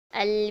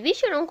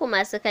Albishirinku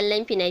masu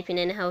kallon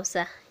fina-finan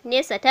Hausa,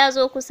 nesa ta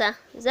zo kusa,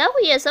 za ku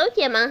iya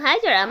sauke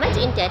manhajar Amat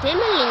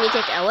Entertainment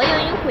Limited a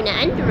wayoyinku na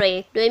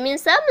Android domin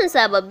samun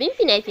sababbin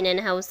fina-finan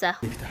Hausa.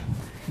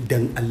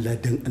 Dan Allah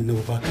dan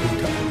annabi ba ka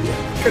wuta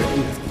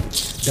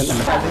dan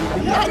Allah.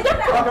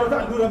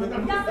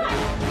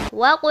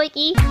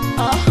 Waƙoƙi.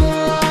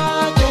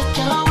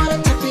 Kyakkyawar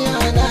tafiya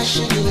na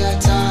shirya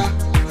ta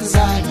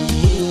zami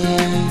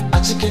a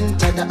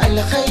cikinta da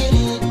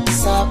alkhairi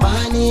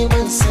sabani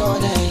ban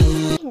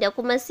saurayi. Da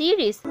kuma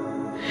series.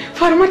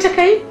 Farmata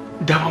kai?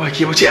 Dama ba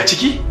ke bace a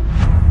ciki?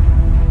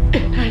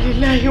 Inna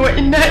lillahi wa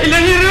inna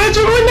ilaihi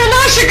raji'un, na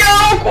shiga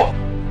ku.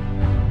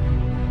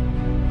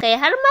 Kai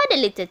har ma da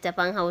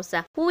littattafan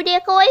Hausa. Ku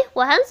dai kawai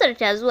ku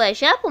hansarta zuwa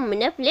shafinmu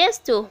na Play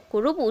Store ku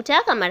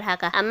rubuta kamar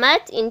haka,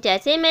 Amat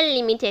Entertainment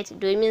Limited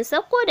domin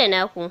sakko da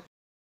naku.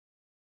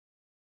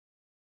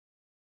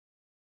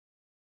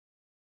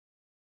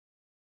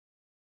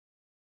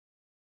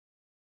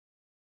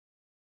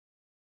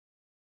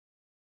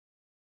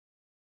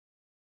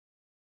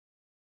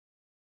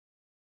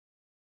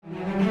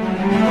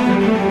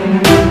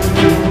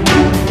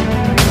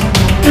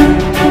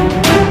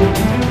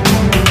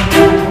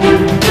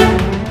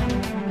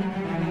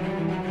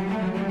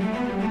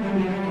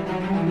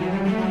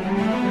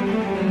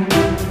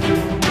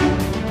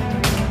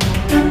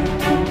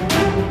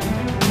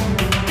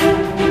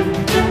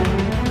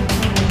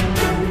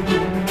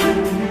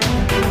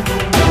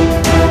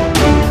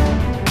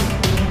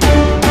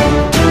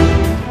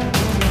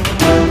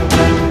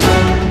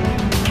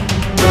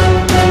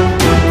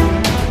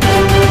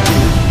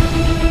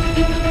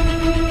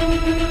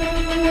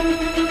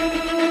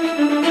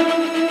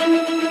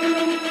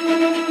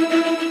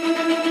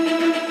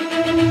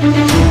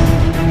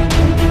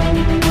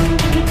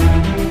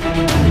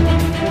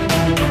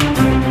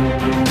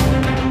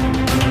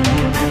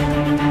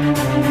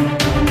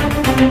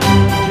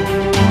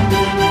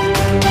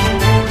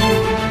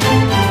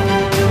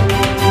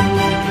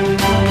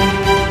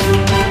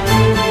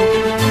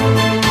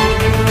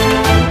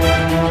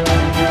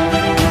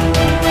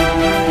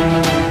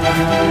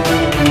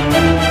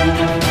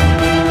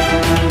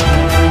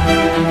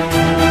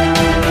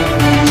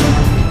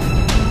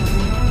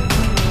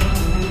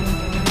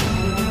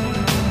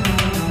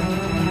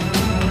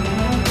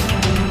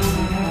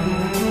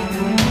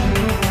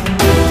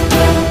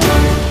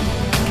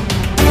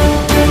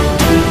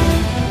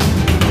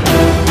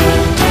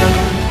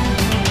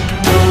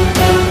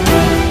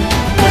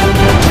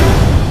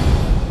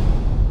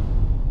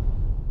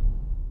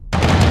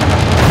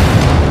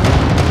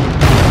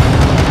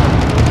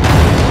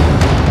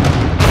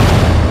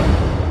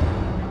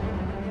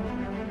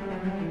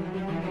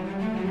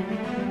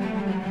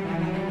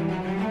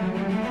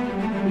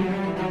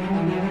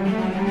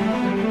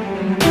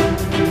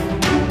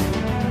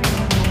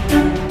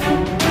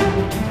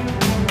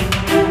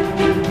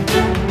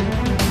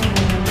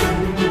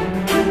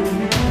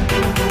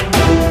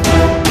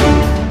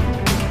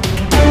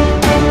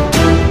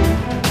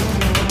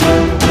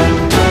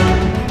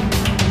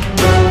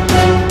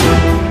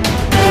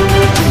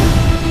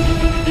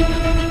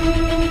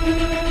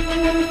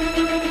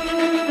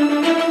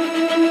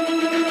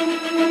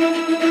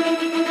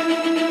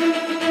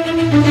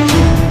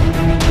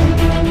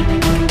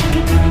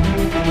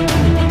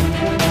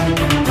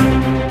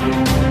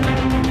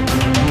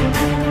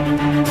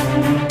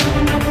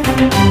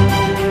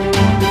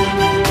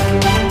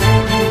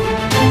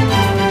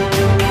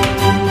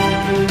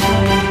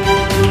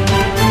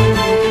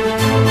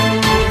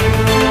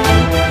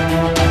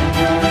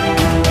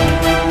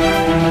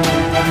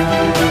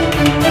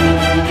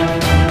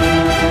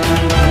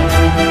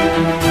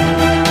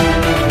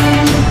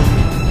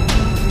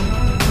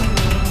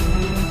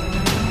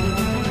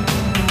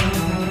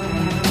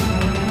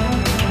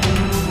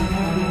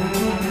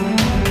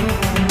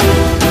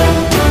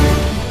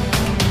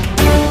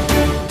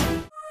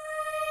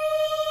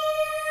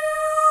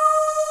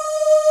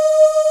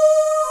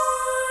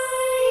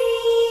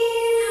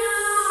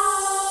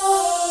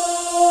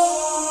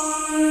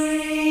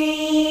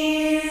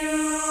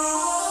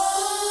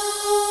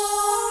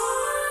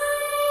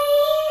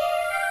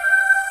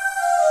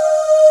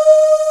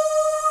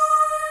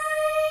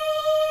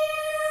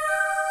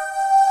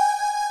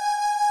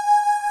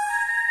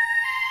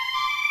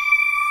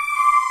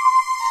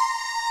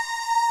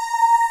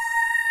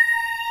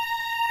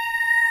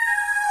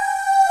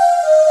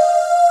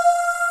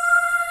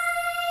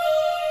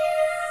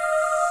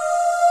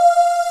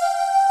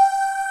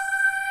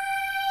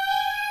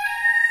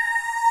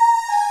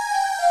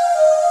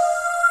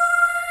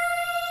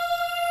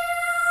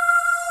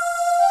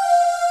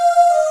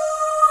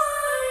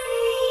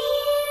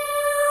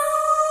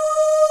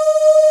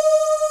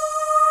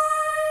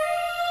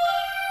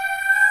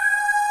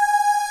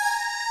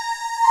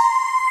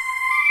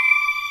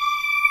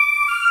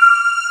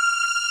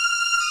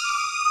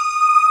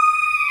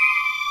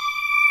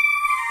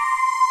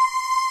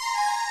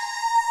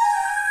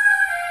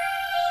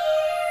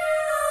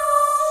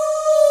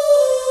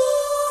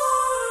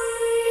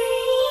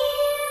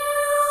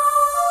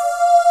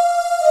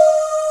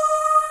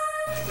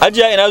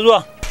 Hajiya ina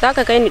zuwa?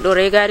 Zaka kai ni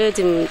Dorai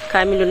garejin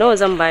Kamilu nawa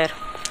zan bayar?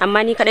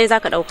 Amma ni kadai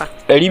zaka dauka.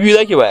 200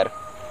 zaki bayar.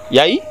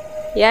 Yayi?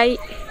 Yayi.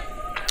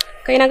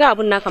 Kai na ga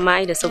abun naka ma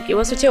ai da sauki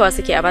wasu cewa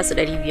suke a basu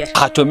 500.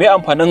 Ha to me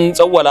amfanin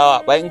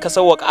tsawwalawa bayan ka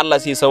sawwaka Allah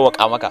sai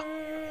sawwaka maka.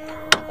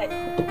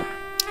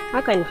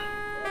 Haka ne.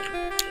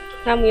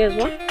 Za mu iya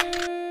zuwa?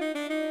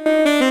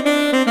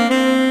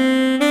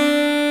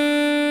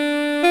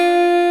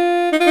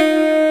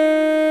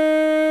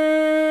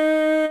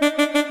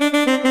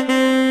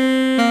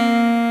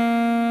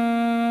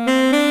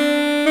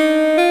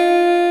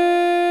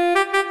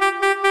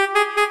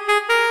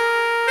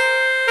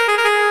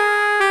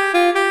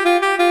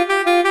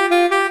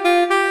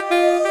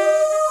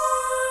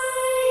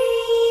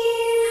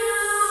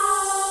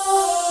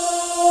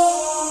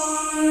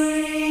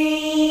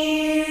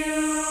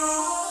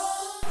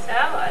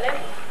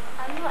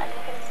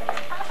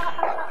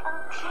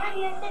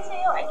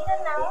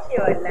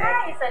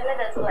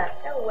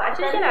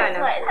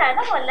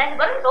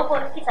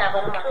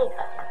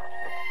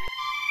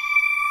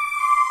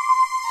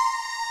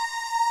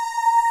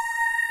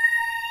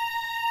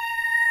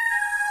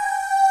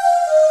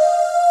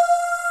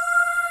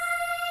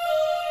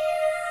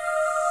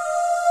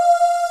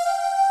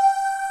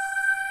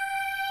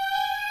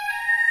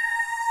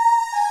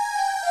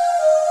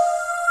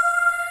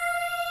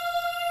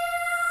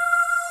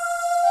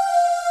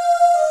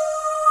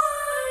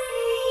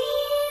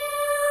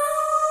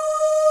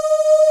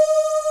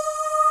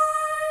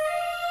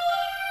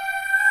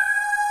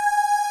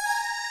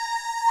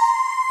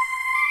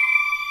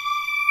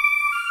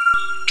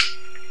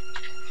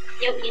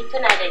 Yau kin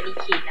tuna da ni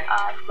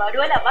kenan. Ba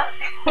dole ba.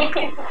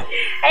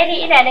 Ai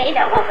ni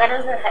ina kokarin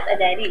zan hada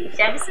gari in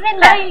sha.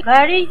 Bismillah.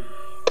 Gari.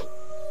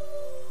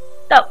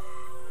 Tab.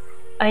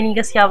 Ai ni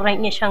gaskiya ban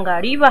iya shan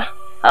gari ba.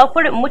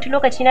 Hakuri in mutu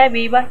lokaci na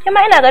bai yi ba. Ke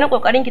ma ina ganin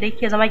kokarin ki da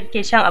kike zama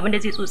kike shan abin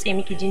da zai tsotse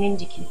miki jinin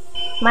jiki.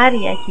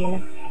 Mariya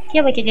kenan.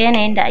 Ke baki ga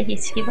yanayin da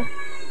ake ciki ba?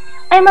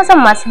 Ai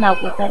mazan ma suna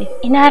kokari.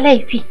 Ina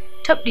laifi.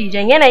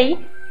 Tabdijan yanayi.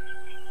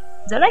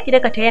 Zara ki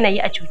daga ta yanayi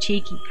a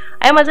cuce ki.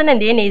 Ai mazan nan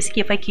da yanayi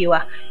suke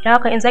fakewa. Dan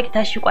haka in zaki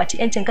tashi kwaci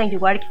yancin kanki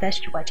gwara ki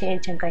tashi kwaci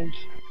yancin kanki.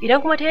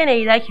 Idan kuma ta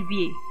yanayi zaki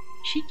biye,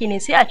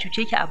 shikenan sai a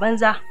cuce ki a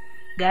banza.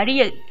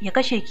 Gari ya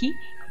kashe ki,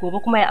 gobe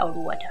kuma ya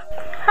auri wata.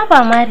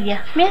 Haba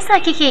Mariya, me yasa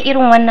kike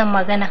irin wannan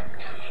magana?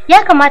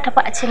 Ya kamata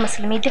fa a ce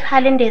musulmi duk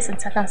halin da ya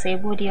tsinta kansa ya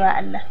gode wa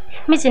Allah.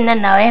 Mijin nan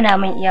nawa yana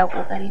min iya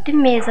kokari. Duk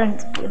me zan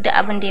da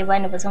abin da ya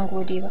bani ba zan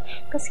gode ba.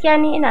 Gaskiya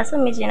ni ina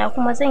son mijina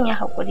kuma zan yi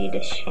hakuri da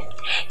shi.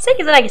 Sai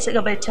ki zana ki ci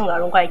gaba da cin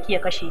garin kwaki ya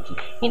kashe ki.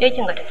 Ni dai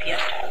kin ga tafiya.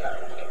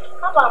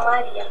 Haba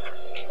Mariya.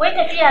 Wai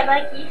tafiya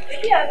zaki?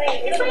 Tafiya zan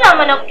yi. Bismillah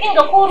mana kin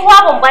ga ko ruwa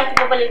ban baki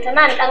ba balanta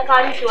na dan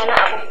kawo miki wani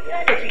abu.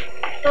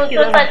 To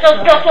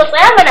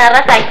tsaya mana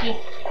raka ki.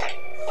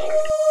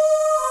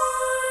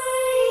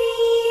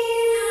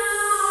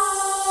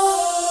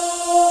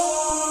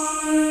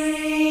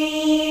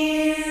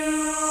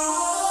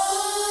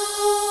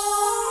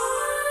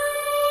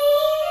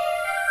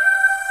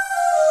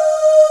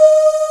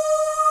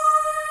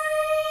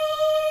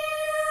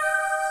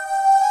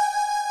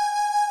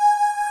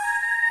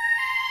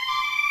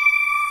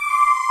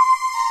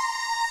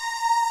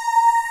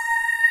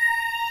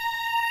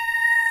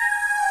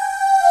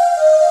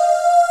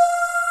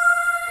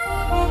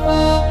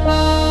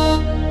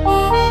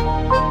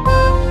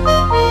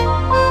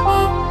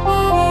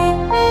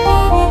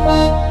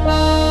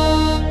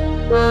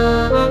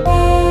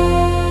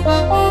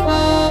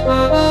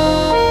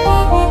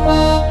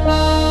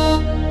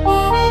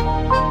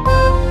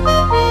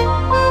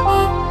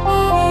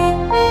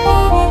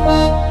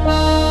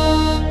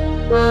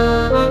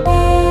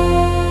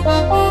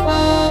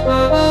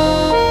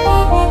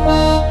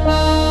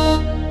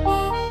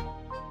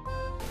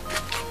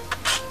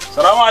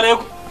 Salamu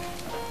alaikum.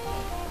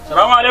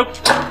 Salamu alaikum.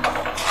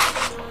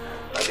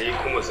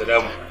 Alaikum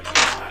assalam.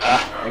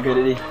 Ga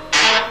dai.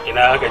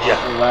 Ina gajiya.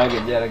 Ba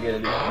gajiya ga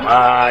dai.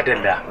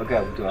 Madalla. Okay,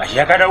 fitowa.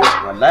 Ashe ka dawo?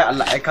 Wallahi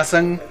Allah ai ka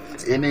san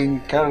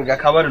tsinin ka riga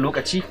ka bada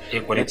lokaci.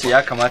 Yace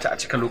ya kamata a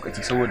cika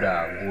lokaci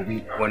saboda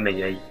gobe. Wannan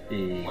yayi.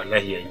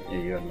 Wallahi yayi.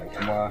 Wallahi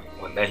kuma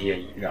wallahi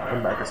yayi. Ga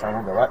abin da aka samu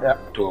gaba daya.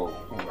 To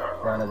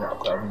rana da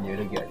akwai abin ya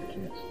rage a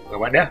jikin.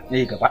 Gaba daya?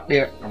 Gaba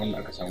daya abin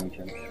da aka samu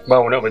kenan. Ba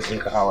wani abin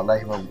tsinka.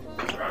 Wallahi babu.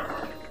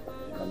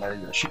 Wallahi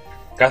da shi.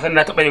 Ka san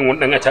na taba yin wani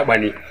dan acaba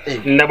ne.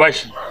 In na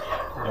bashi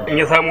in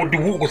ya samu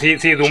 3,000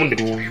 sai ya zo min da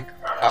 2,000.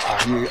 A'a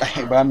ni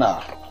ba na.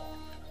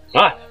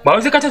 Ba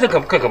wai sai ka caje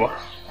kanka ba.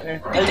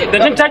 Da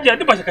kan caje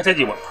duk ba shi ka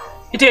caje ba.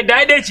 Ita yadda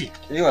ai ɗaya ce.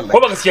 Ko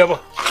ba gaskiya ba.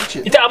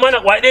 Ita amana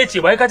kwa ɗaya ce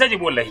ba ka caje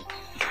ba wallahi.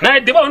 Na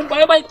yadda ba wani ba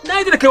na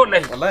yadda da kai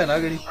wallahi. Wallahi na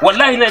gani.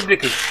 Wallahi na yadda da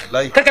kai.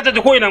 Wallahi. Kar ka caje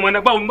ko ina ma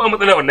ba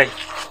matsala wallahi.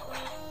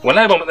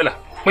 Wallahi ba matsala.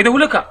 Mai da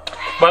hulaka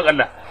ba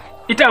Allah.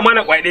 Ita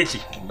amana kwa ɗaya ce.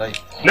 Wallahi.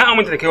 Na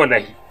aminta da kai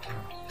wallahi.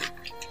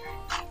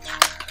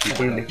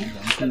 Hankali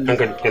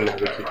kenan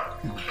kake.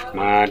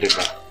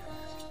 Madalla.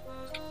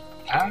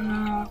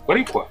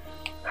 Kwarai kuwa.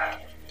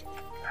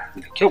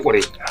 Da kyau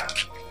kwarai.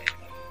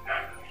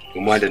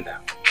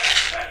 Madalla.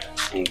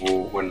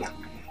 Ungo wannan.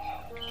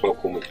 Ba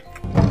komai.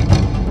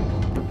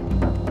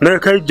 Na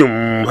kai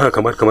jim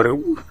haka kamar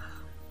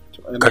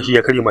kashi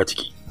ya kare ma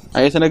ciki.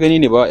 Ai sai na gani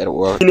ne ba yar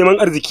uwa. Neman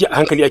arziki a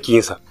hankali ake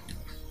yin sa.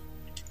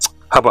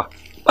 Haba,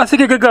 ba sai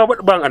ka gaggawa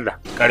ban Allah.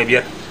 Kare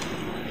biyar.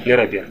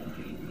 Naira 5.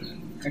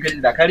 Kaga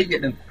da ka rike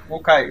din ko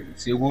ka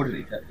sai goro da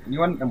ita. Ni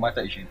wannan din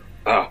mata ishe ni.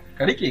 A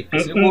ka rike ka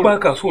sai in goro. ba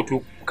ka so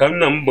to kan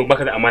nan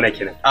baka da amana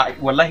kenan. A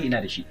wallahi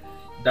ina da shi.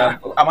 Da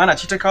amana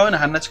ce ta kawo ni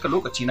har na cika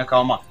lokaci na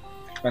kawo ma.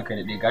 Ban ka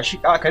dade gashi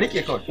a ka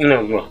rike kawai.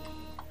 Ina zuwa.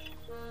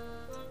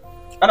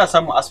 Ana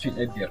samun aspin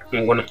 5.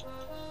 In gona.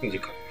 In ji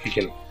ka.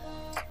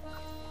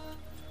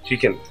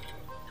 Shikenan.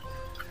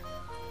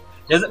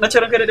 Yanzu na ce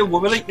ranka dade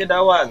gobe zan iya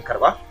dawowa in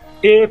karba?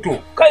 To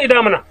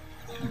ka'ida mana.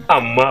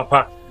 Amma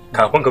fa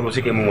kafin ka zo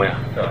suke min waya.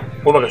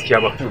 Ko ba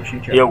gaskiya ba?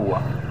 Yawwa.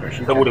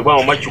 Saboda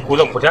ba mamaki ko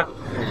zan fita.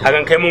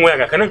 Hakan kai min waya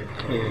ga kanan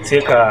sai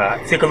ka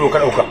zo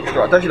ka dauka.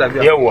 To tashi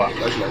lafiya. Yawwa.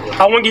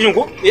 An wanke shin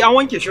ko? An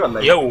wanke shi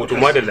wallahi. Yawwa to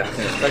madalla.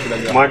 Tashi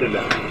lafiya.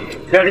 Madalla.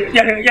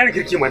 Ya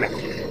kirki mana.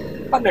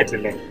 Allah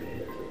tallahi.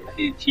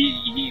 Ci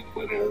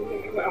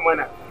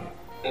amana.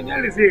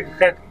 Dan sai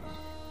ka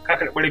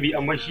karɓi rabi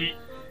amma shi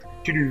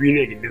tudu biyu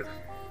ne gindin.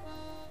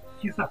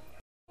 Shi sa.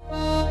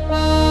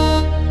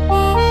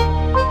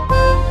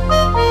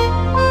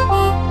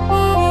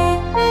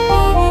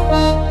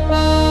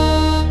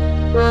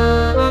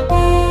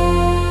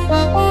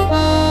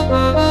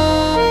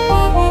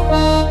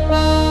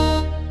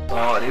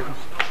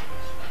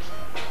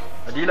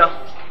 Adila.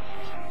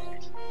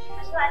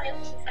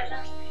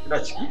 Ina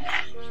ciki?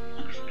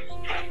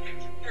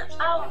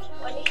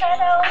 Wani ka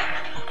dawo?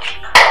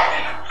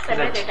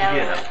 Sanar da dawo.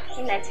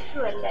 Ina ciki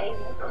wallahi.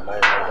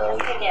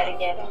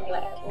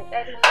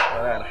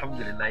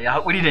 Alhamdulillah ya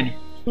haƙuri da ni.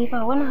 Ni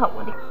ba wani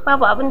haƙuri.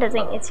 Babu abin da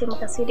zan iya ce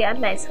maka sai dai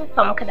Allah ya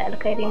saka maka da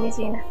alkhairi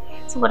mijina.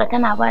 Saboda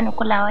kana bani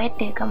kulawa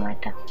yadda ya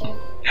kamata.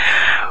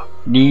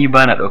 Ni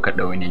ba na ɗaukar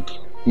ɗawainiyarki.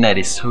 Ina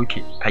da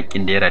sauke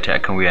haƙƙin da ya rata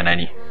akan wuyana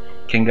ne.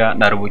 Kin ga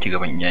na rubo ki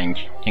gaban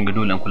iyayenki. Kin ga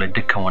dole in kula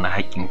dukkan wani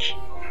haƙƙinki.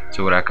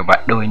 Saboda haka ba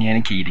ɗawainiya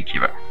nake yi da ke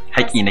ba.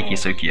 Haƙƙi nake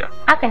saukiya.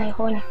 Haka ne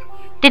ko ne.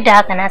 Duk da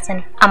haka na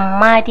sani,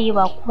 amma dai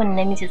ba kowane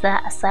namiji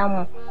za a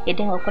samu ya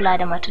dinga kula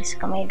da matar shi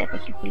kamar yadda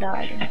kake kulawa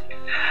da ni.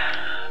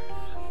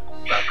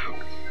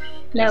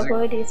 Na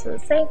gode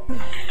sosai.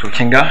 To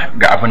kin ga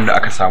abin da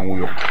aka samu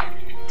yau.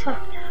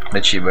 Na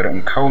ce bari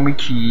in kawo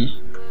miki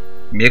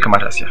me ya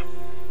kamata a siya.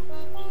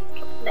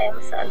 Allah ya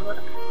masa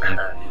albarka.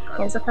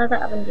 Yanzu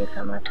kaga abin da ya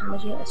kamata mu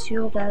je a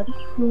siyo gari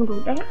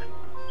mudu ɗaya,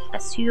 a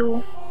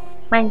siyo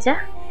manja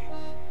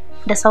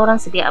da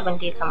sauransu dai abin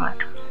da ya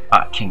kamata.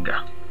 Kin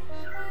ga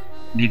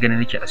ni ganin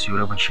nake a siyo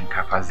rabin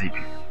shinkafa zai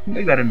bi.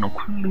 Ga garin nan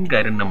kullun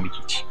garin nan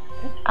muke ci.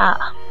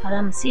 A'a, ba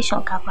za mu siya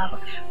shinkafa ba.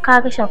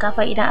 Kaga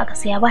shinkafa idan aka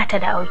siya ba ta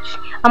da auki.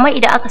 Amma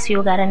idan aka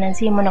siyo garin nan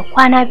zai mana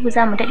kwana 2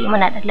 za mu dade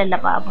muna dan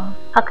lallaba abun.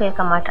 Haka ya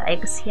kamata a yi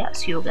gaskiya a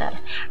siyo garin.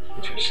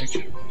 To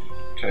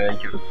ya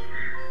ki.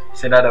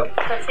 Sai na da.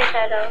 Sai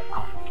ka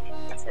dawo.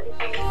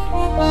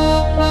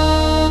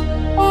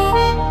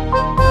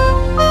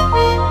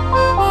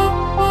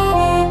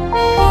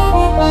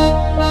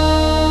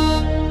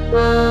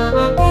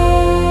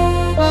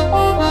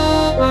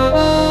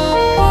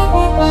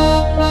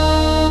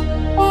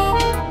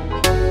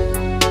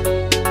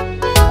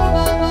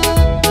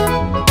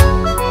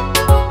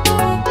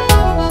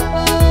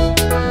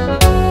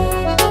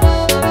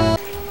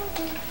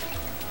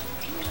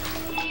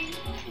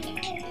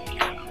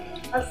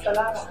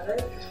 Assalamu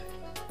alaikum.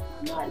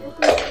 Wa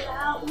alaikum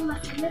assalam. Umma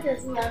sanar da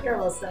zuwa.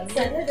 Yawa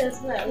sanar da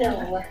zuwa.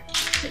 Yawa.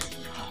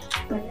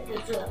 Sanar da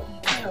zuwa.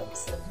 Yawa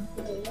sanar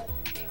da zuwa.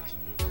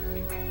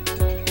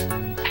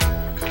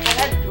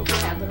 Sanar da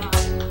zuwa.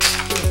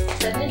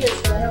 Sanar da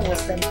zuwa. Yawa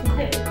sanar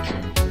da zuwa.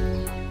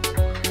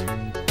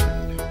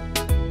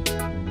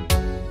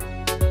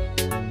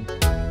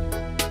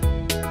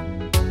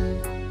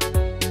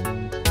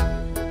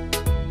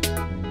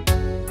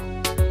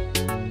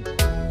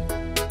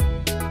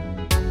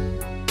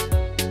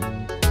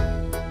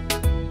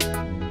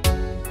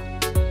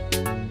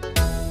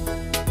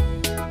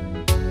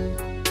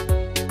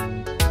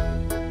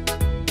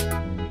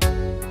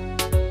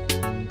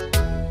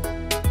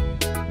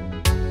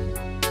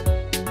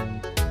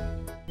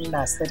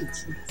 Allah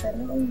sarki.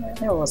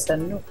 Yawa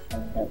sannu.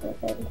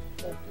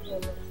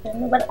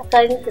 Sannu bar a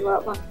karin su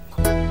ba.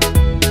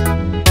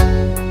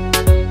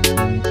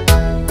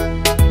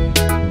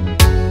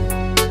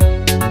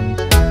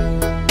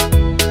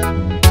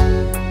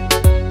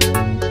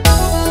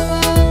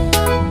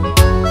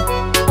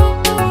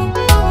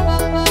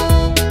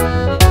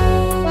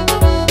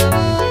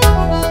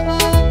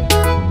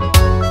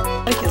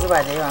 Ake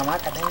zuba da yawa ma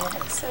kaɗan ya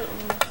haɗu.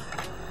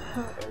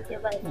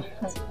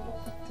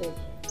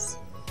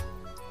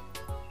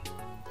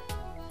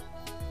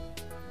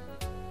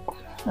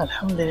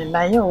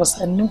 Alhamdulillah yau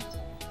sannu.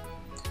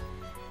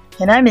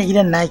 Ina mai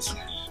gidan naki?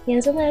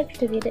 Yanzu ma ya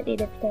fita bai daɗe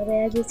da fita ba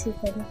ya je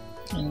cefane.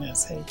 Ina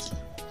sarki.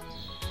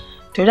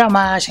 To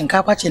dama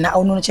shinkafa ce na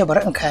auno na ce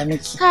bari in kaya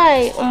miki.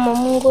 Kai umma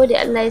mun gode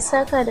Allah ya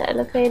saka da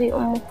alkhairi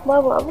umma.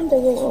 Babu abin da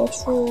zan iya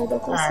cewa da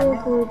ku sai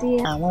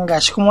godiya. Mun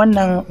gashi kuma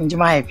wannan in ji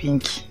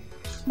mahaifinki.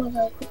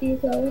 Maga kuɗi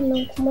ga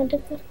wannan kuma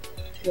duka.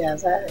 Ya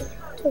za a yi.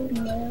 To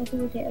umma ya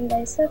gode, Allah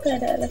ya saka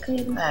da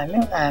alkhairi.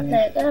 Amin amin.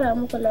 Allah ya ƙara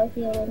muku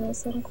lafiya da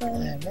nisan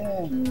kwana.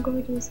 Amin. Mun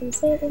gode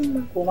sosai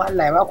umma. Kuma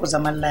Allah ya ba ku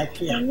zaman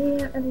lafiya. Amin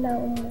ya Allah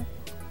umma.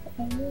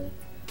 Amin.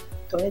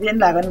 To ni dai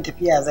ina ganin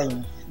tafiya zan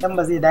yi, dan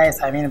ba zai da ya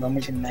same ni ba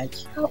mijin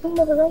naki. A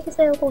umma ba za ki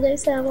tsaya ku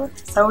gaisa ba.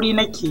 Sauri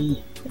nake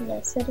yi. Allah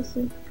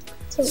sarki.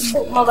 To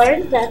umma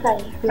bari da ka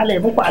yi. Allah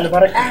ya muku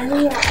albarka.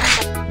 Amin ya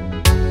Allah.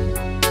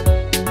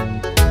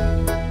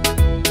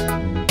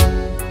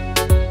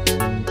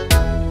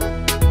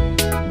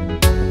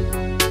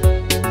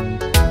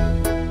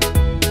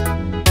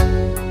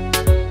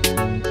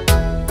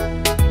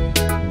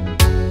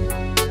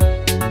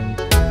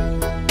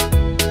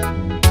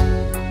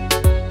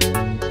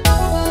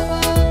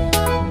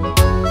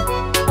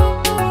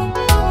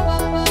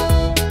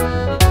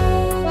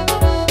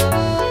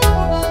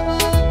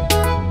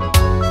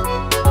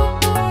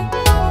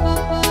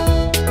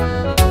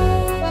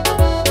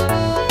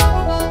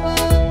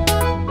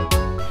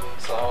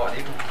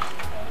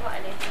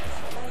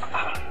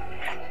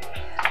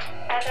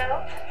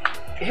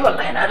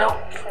 Wallahi na dawo.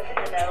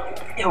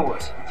 Yawwa.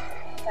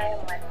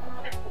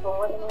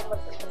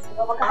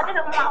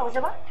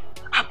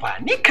 Haba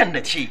ni kan na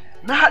ce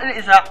na haɗu da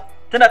isa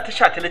tana ta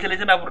sha tale-tale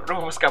tana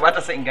rufe fuska ba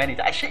ta san in gane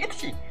ta ashe ita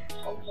ce.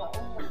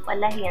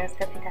 Wallahi yanzu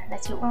ta fita na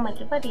ce umma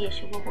ki bari ya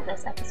shigo ku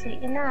gaisa ta ce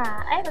ina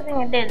ai ba zan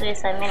yadda ya zo ya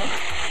same ni.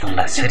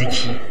 Allah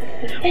sarki.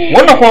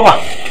 Wannan kuma ba?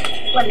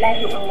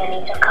 Wallahi umma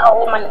ne ta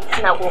kawo mana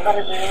tana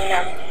kokarin nuna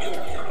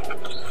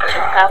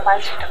shinkafa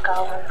ce ta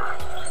kawo mana.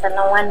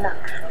 Sannan wannan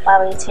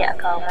baba ya ce a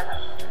kawo mana.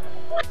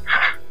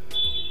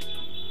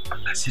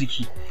 Allah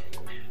sarki.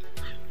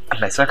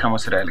 Allah ya saka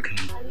masa da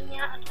alkhairi.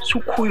 Su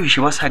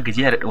koyaushe ba sa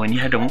gajiya da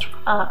ɗawaniya da mu?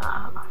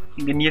 A'a.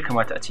 Kin gani ya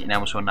kamata a ce ina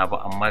musu wannan abu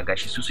amma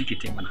gashi su suke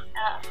taimana.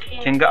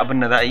 Kin ga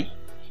abin da za a yi?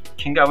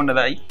 Kin ga abin da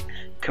za a yi?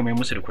 Ka mai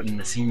musu da kuɗin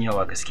na sun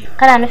yawa gaskiya.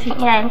 Kana nufin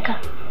iyayenka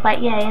ba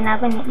iyayena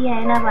bane,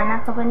 iyayena ba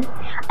naka bane.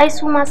 Ai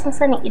su ma sun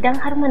sani idan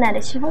har muna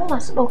da shi mu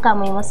masu ɗauka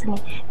mai masu ne.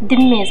 Duk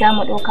me za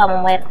mu ɗauka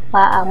mu mayar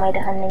ba a mai da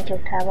hannun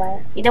kyauta baya.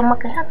 Idan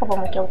muka yi haka ba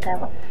mu kyauta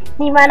ba.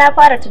 Ni ma na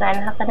fara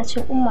tunanin haka na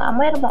ce umma a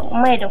mayar ba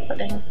mai da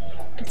kuɗin.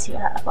 Ta ce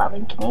a'a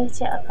babanki ne ya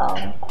ce a kawo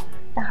muku.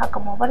 Dan haka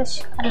mu bar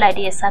shi. Allah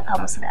dai ya saka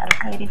musu da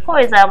alkhairi.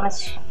 Kawai za mu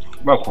ci.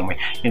 Ba komai.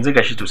 Yanzu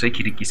gashi to sai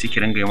ki riki sai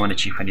ki ringa yi mana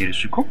cefane da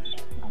su ko?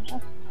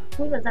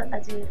 Ni ba zan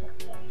ajiye ba.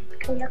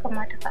 Kai ya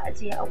kamata ka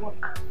ajiye a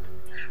wanka.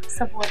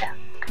 Saboda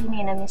kai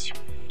ne namiji.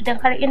 Idan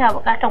har ina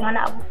buƙatar wani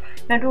abu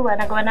na duba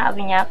na ga wani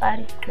abin ya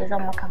ƙare to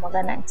zan maka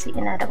magana in ce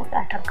ina da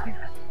buƙatar kai.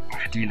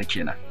 Fadila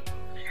kenan.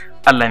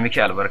 Allah ya miki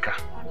albarka.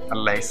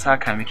 Allah ya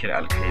saka miki da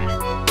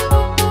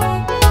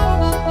alkhairi.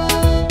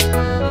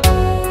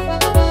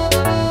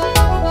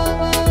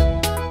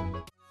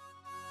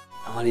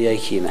 Amarya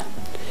kenan.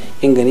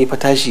 In gani fa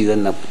tashi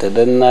zan na fita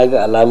dan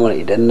naga alamar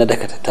idan na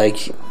daka ta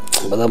taki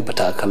ba zan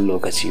fita akan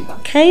lokaci ba.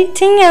 Kai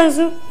tun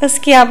yanzu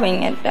gaskiya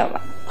ban yadda ba.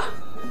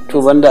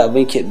 To banda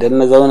abin ki dan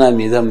na zauna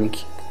me zan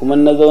miki? Kuma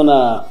na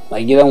zauna a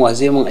gidan wa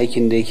zai mun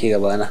aikin da yake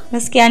gabana.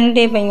 Gaskiya ni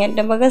dai ban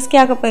yadda ba,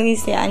 gaskiya ka bari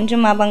sai an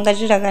jima ban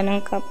gaji da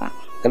ganin ka ba.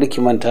 Kar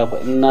ki manta fa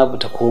in na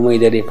fita komai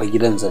dare fa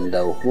gidan zan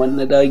dawo. Kuma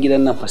na dawo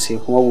gidan nan fa sai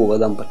kuma gobe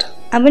zan fita.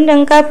 Abin da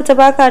in ka fita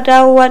baka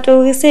dawowa da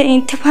wuri sai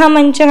in ta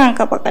faman jiran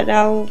ka baka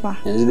dawo ba.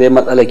 Yanzu dai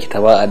matsalar ki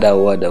ta ba a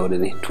dawowa da wuri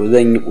ne. To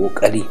zan yi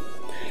kokari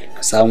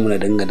ka samu na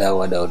dinga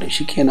dawowa da wuri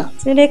shikenan.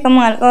 Sai dai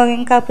kamar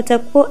alƙawarin ka fita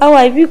ko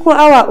awa 2 ko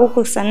awa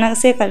 3 sannan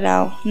sai ka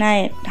dawo. Na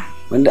yadda.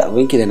 Wanda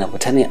abin ki da na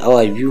fita ne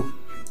awa 2.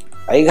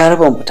 Ai gara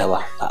ban fita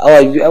ba. A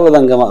awa 2 ai ba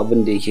zan gama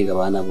abin da yake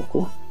gabana ba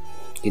ko?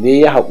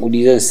 Idan ya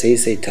haƙuri zan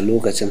saisaita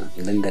lokacin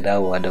idan ga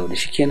dawowa da wuri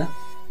shikenan.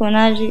 To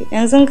na ji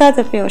yanzu ka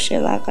tafi yaushe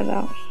za ka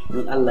dawo.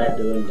 In Allah ya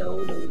zan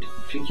dawo da wuri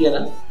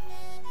shikenan.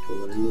 To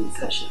bari ni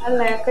tashi.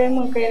 Allah ya kai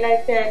mun kai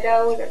lafiya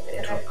dawo da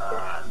kai.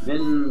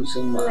 Amin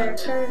sun ma.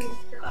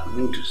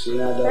 Amin to sai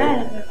na dawo.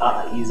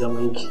 A yi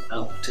zaman ki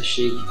a ta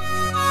shege.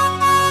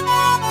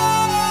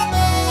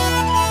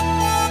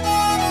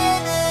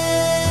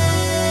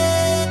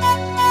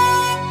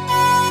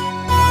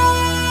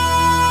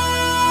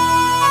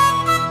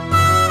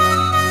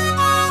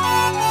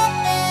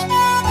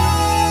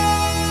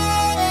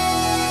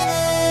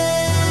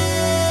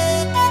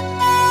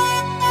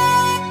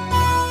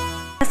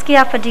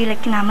 Gaskiya Fadila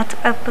kina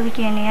matuƙar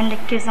burge ni yanda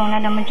kike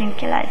zaune da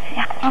mijinki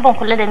lafiya. In ban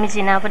kula da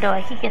mijina ba da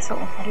wa kike so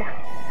in kula?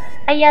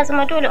 Ai ya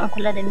zama dole in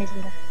kula da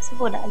mijina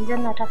saboda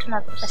aljanna ta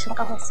tana ƙarƙashin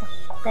kafarsa.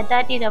 Da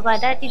daɗi da ba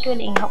daɗi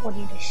dole in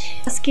haƙuri da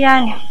shi.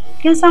 Gaskiya ne.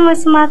 Kin san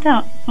wasu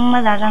matan in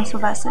mazajen su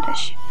ba su da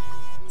shi.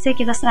 Sai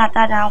kiga suna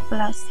tada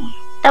hankulansu.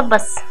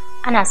 Tabbas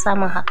ana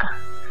samun haka.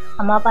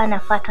 Amma ba na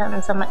fata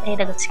in zama ɗaya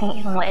daga cikin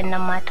irin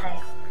waɗannan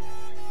mataye.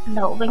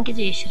 Allah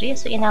Ubangiji ya shirye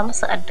su ina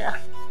musu addu'a.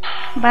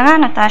 Bara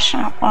na tashi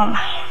na koma.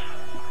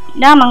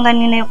 Daman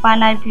gani na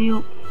kwana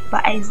 2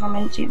 ba a yi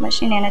zamanci ba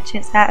shine na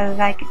ce sa'ar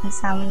raki in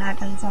samu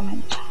ladan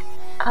zamanci.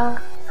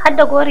 Har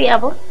da gori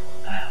abu?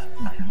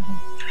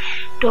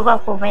 To ba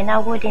komai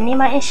na gode ni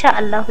ma insha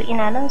Allah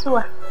ina nan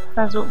zuwa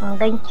zan zo in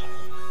ganki.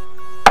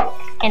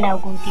 Ina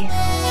godiya.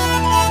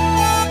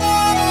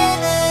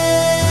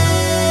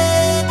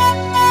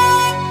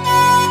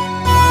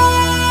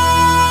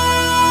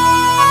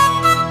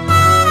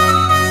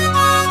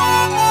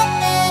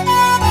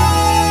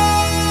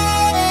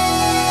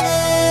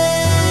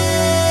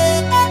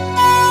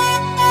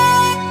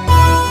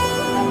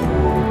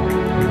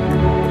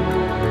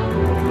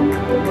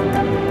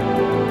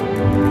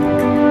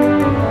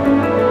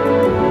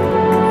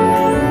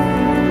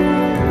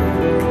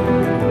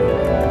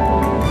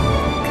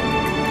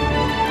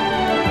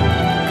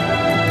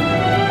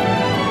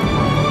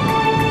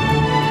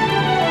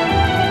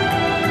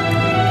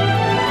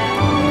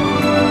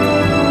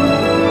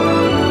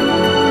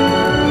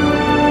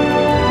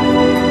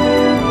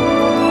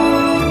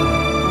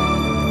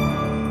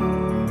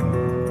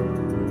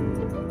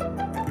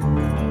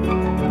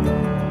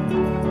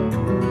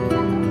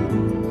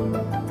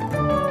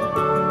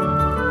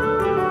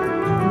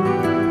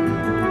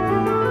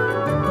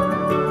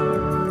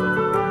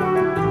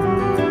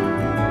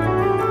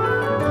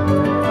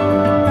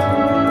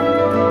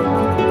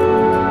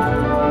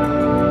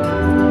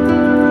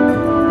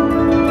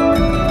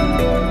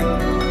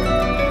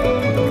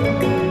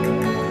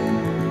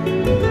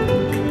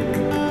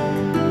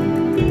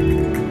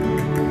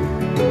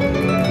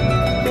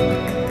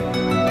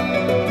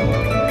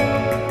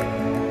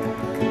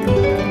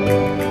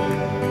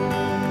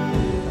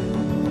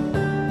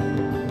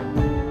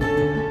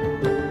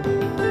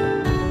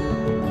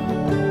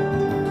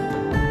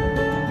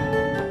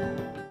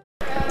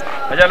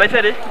 Hajiya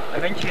lafiya dai? A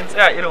ganki kin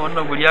tsaya irin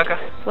wannan guri haka?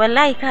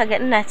 Wallahi kaga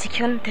ina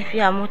cikin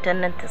tafiya motar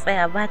nan ta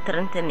tsaya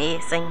batirinta ne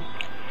ya sanyi.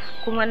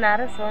 Kuma na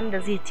rasa wanda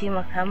zai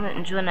taimaka min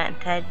in jona in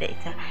tayar da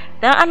ita.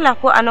 Dan Allah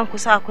ko anan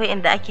kusa akwai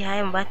inda ake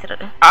hayan batir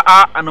din?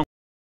 A'a anan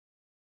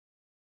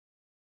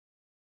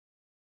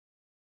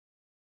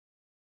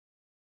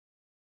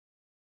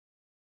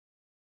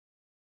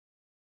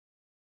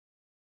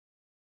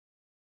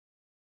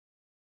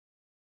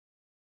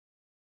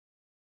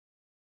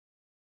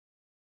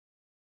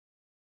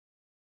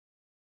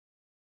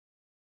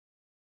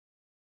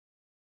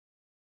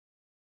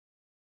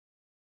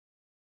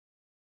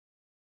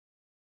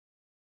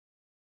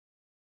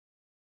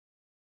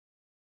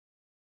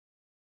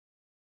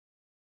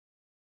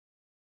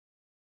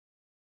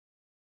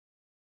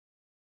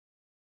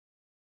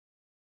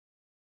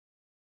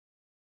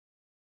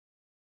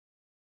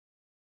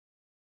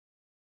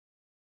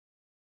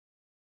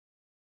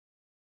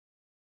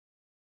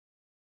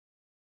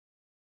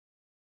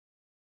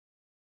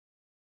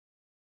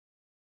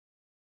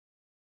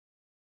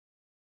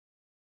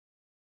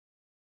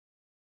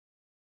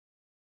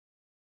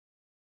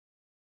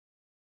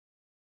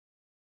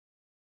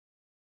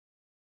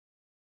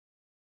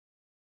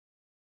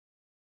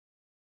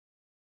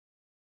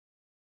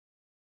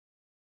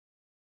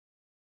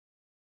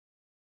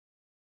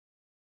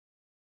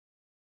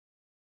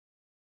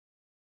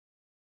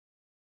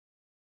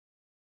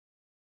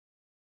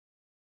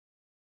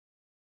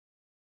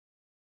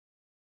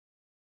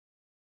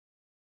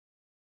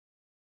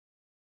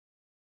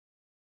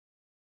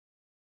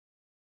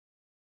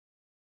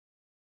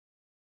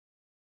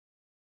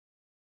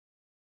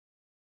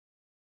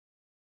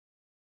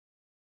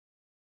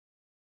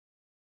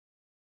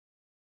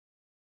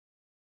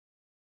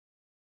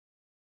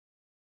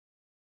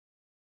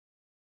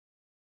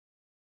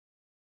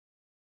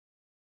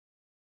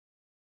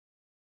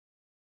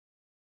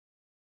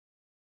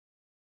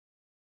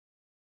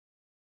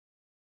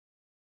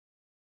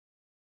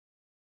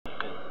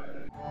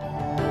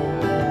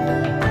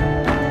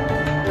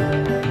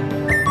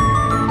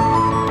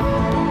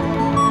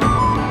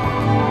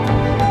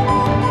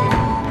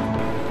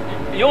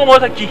yau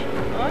motarki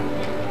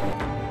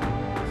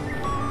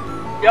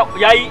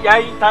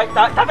yayi ta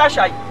tashi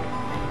ai.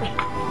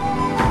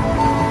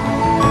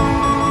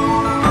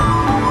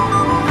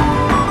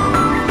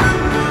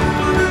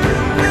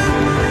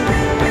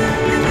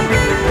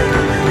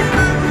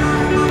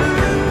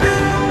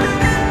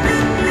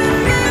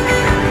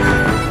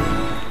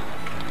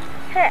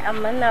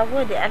 Amma na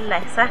gode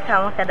Allah ya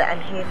saka maka da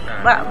alheri.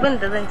 Ba abin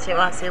da zan ce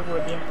ma sai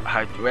godiya.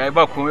 To yayi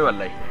ba komai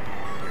wallahi.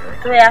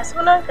 To ya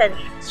sunan ka ne?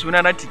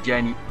 Sunana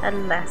Tijjani.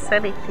 Allah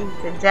sarki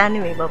Tijjani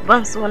mai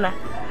babban suna.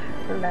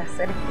 Allah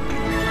sarki.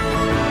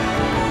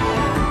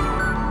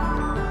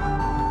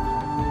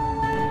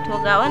 To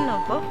ga wannan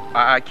ko?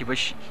 A'a ki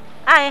bashi.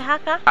 Ai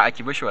haka? A'a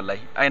ki bashi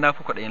wallahi. Ai na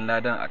fi kuɗin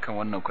ladan akan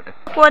wannan kuɗin.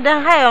 Ko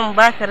dan hayan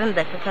batirin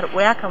da ka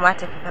karɓo ya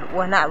kamata ka karɓo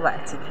wani abu a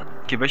ciki.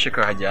 Ki bashi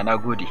ka Hajiya, na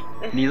gode.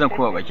 Ni zan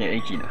koma bakin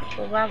aiki na.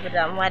 To babu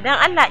damuwa. Dan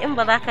Allah in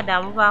ba za ka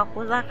damu ba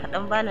ko za ka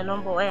dan bani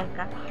lambar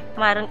wayanka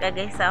ma rinka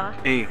gaisawa?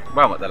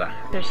 Ba matsala.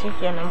 To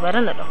shikenan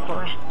bari na dauko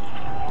waya.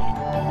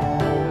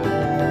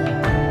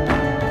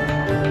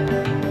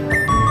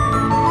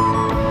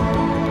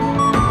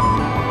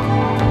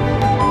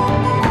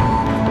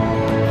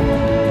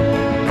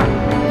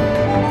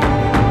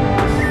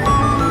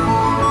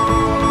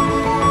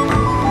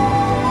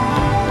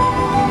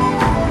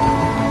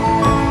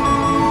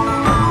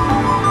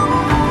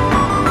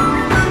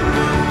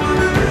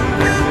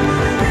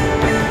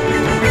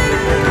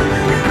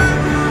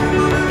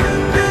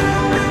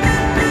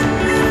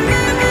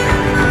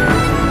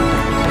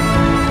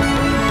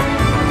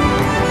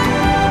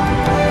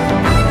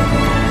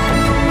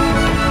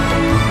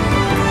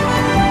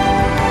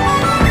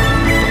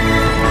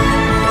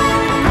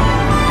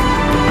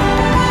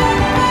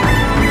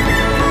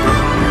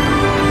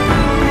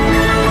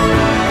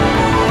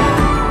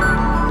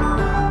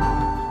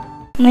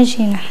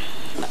 Mijina.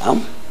 Na'am.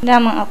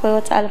 Daman akwai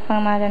wata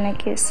alfarma da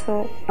nake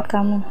so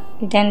aka mun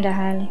idan da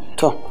hali.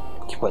 To,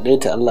 ki faɗe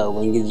ta Allah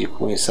Ubangiji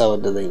kuma ya sa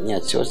wadda zan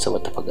iya ce wacce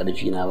bata fa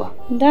ƙarfi na ba.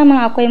 Daman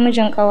akwai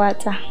mijin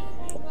ƙawata.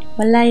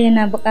 Wallahi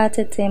yana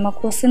buƙatar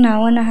taimako, suna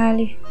wani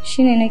hali.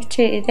 Shine nake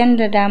ce idan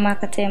da dama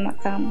ka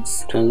taimaka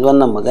musu. To yanzu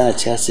wannan magana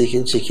ce sai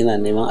kin ce kina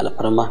neman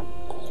alfarma.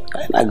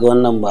 Ina ga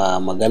wannan ba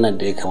magana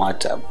da ya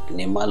kamata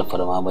neman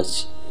alfarma ba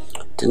ce.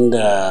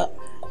 Tunda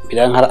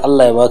idan har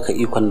Allah ya baka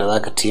ikon da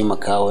zaka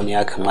taimaka wani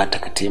ya kamata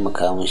ka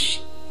taimaka mishi.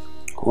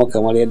 Kuma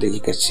kamar yadda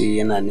kika ce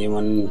yana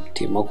neman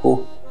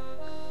taimako,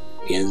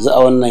 yanzu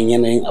a wannan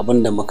yanayin abin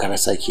da muka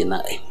rasa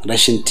kenan ai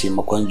rashin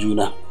taimakon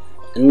juna.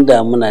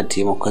 Inda muna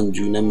taimakon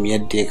junan mu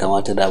yadda ya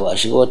kamata da ba a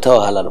shiga wata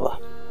wahalar ba.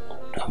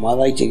 Amma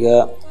za ki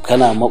ga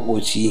kana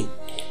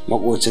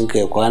makocinka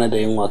ya kwana da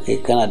yunwa, kai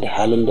kana da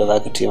halin da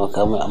zaka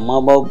taimaka mai amma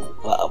ba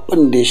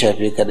abin da ya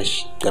shafe ka da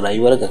shi, ga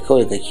rayuwarka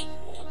kawai kake.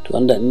 To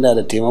wanda inda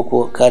da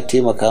taimako ka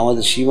taimaka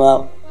masa shi ma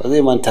ba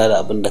zai manta da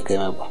abin da kai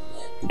mai ba.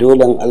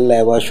 Dole in Allah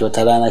ya bashi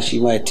wata rana shi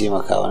ma ya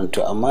taimaka wani.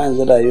 To amma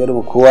yanzu rayuwar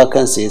mu kowa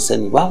kansa ya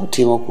sani babu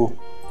taimako.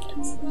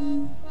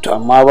 To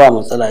amma ba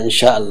matsala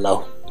insha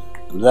Allah.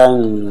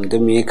 Zan ga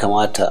me ya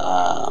kamata a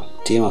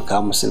taimaka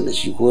musu da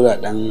shi, ko da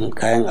dan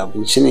kayan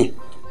abinci ne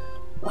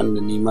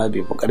wanda ni ma bai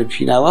fi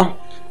karfi na ba,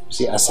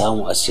 sai a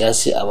samu a siya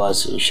sai a ba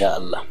su insha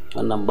Allah.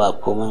 Wannan ba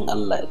komai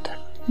Allah ya ta.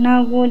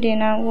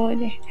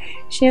 Nagode.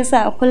 Shi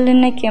yasa a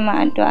kullun nake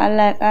ma addu'a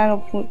Allah ya ƙara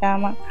buɗa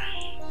maka.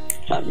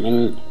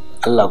 Amin.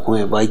 Allah kuma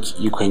ya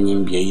baki ikon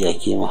yin biyayya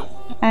ke ma.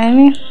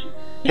 Amin.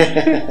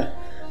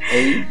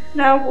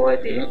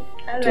 Nagode.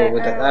 To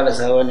bata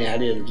ƙarasa bane har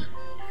yanzu.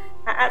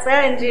 A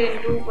tsarin je in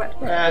duba.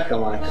 Ya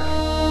kamata.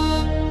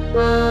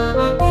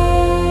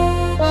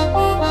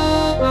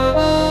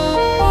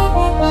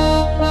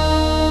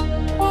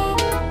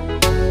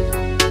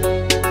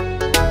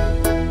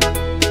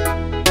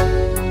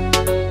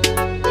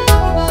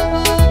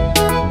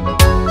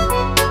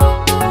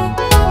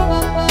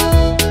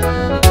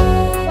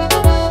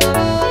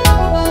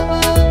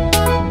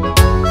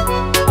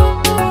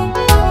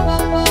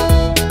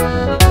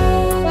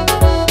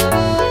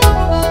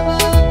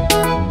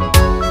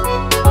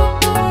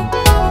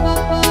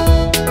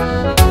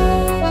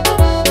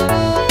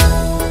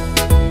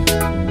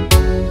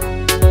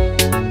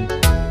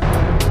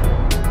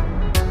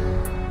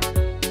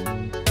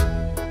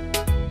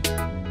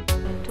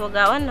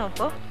 Ga wannan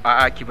ko?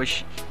 A'a ki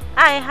bashi.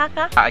 Ai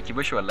haka? A'a ki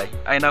bashi wallahi.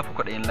 Ai na fi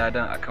kuɗin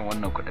ladan akan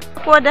wannan kuɗin.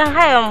 Ko dan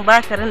hayan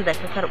batirin da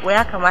ka karɓo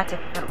ya kamata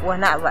ka karɓo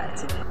wani abu a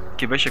ciki.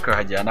 Ki bashi ka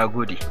Hajiya, na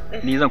gode.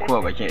 Ni zan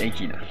koma bakin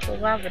aiki na. To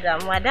babu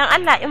damuwa. Dan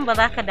Allah in ba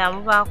za ka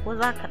damu ba ko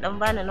za ka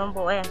dan bani number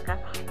wayanka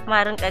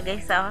ma rinka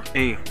gaisawa?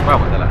 Eh, ba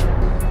matsala.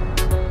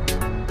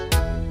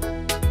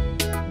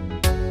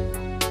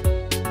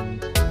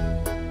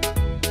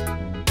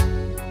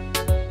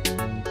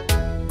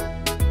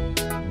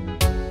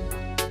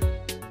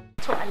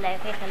 Allah ya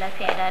kai ka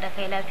lafiya da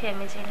kai lafiya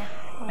mijina.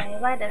 Allah ya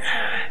bada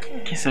sa'a.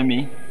 Ki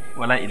sami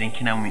wala idan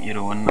kina mun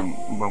irin wannan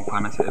ban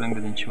kwana sai irin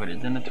gazin ciwo da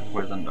jannatu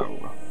ko zan dawo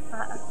ba.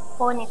 A'a,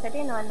 ko ne ka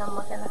daina wannan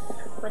magana.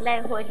 Wallahi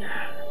hodi,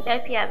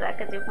 lafiya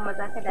zaka je kuma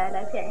zaka dawo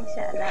lafiya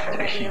insha Allah.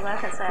 Allah ya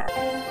baka sa'a.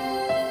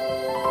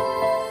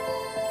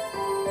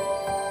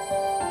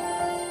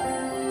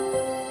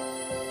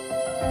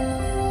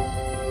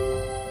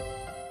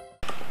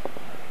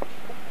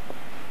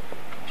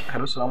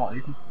 Hello, assalamu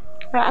alaikum.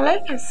 Wa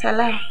alaikum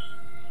salam.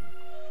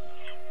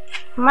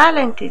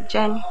 Malam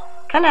Tijjani,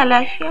 kana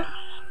lafiya?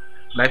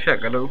 Lafiya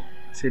kalau,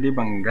 sai dai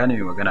ban gane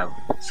mai magana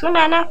ba.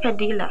 Sunana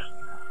Fadila,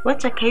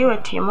 wacce ka yi wa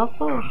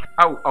taimako.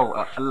 Au,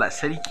 Allah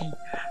sarki,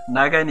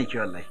 na gane ki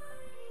wallahi.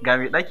 Ga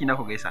mai ɗaki na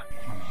ku gaisa.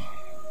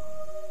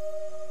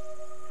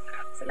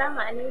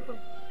 Assalamu alaikum.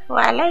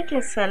 Wa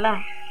alaikum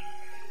salam.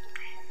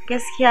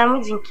 Gaskiya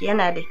mijinki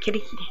yana da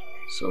kirki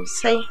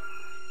sosai.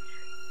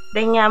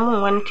 Dan ya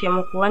min wani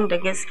taimako wanda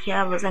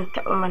gaskiya ba zan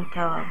taɓa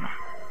mantawa ba.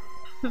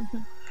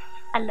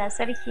 Allah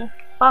sarki,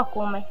 ba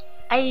komai.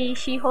 Ai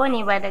shi hone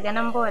ba daga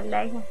nan ba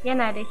wallahi.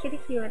 Yana da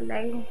kirki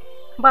wallahi.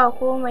 Ba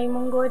komai,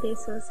 mun gode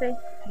sosai.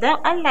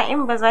 Dan Allah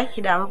in ba za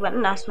ki damu ba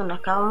ina so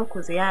na kawo muku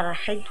ziyara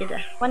har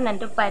gida. Wannan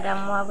duk ba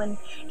damuwa bane.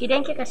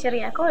 Idan kika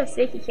shirya kawai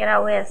sai ki kira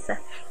wayarsa.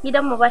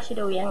 Gidanmu ba shi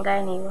da wuyan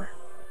ganewa.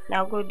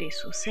 Nagode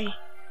sosai.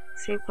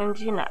 Sai kun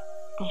ji na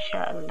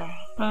insha Allah.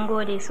 Mun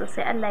gode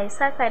sosai. Allah ya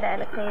saka da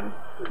alkhairi.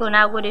 To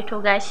nagode, to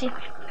gashi.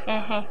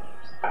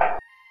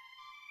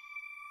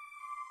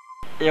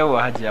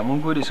 Yawa Hajiya,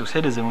 mun gode sosai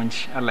da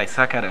zumunci. Allah ya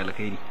saka da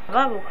alkhairi.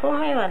 Babu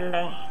komai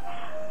wallahi.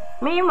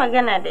 Mun yi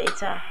magana da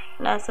ita.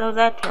 Na san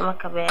za ta yi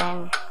maka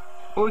bayani.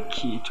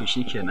 Okay, to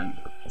shikenan.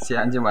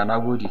 Sai an jima, na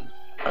gode.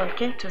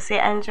 Okay, to sai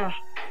an jima.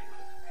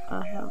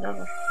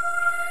 Bye.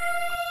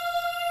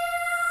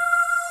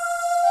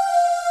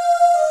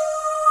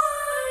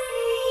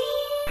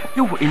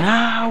 Yau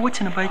ina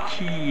wacce na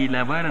baki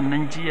labarin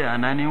nan jiya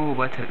na nemo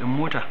batar ɗin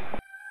mota?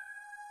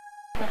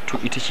 To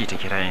ita ce ta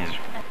kira yanzu.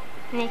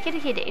 Ne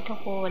kirki da ita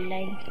ko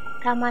wallahi.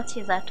 Ta ma ce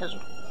za ta zo.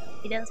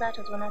 Idan za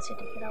ta zo na ce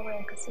ta kira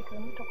wayanka sai ka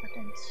mata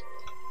kwatanci.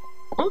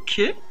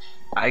 Okay.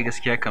 Ai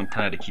gaskiya kam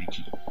tana da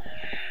kirki.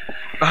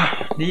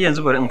 Ni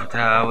yanzu bari in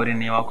fita wurin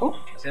nema ko?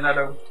 Sai na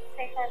dawo.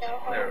 Sai ka dawo.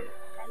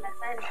 Allah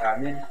sani.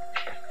 Amin.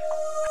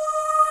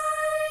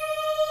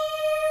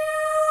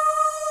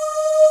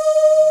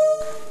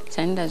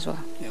 Sani da zuwa.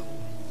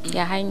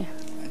 Ya hanya.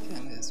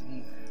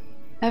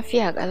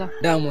 Lafiya kalau.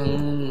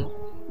 Daman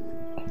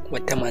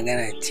wata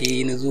magana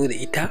ce na zo da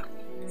ita,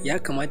 ya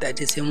kamata a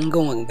ce sai mun ga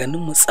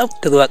maganganun mu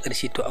tsafta zuwa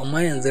ƙarshe, to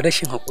amma yanzu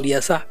rashin haƙuri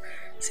ya sa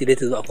sai dai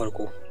ta zo a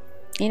farko.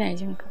 Ina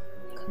jin ka.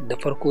 Da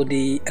farko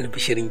dai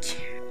albishirinki.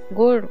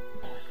 Goro.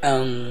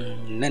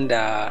 Nan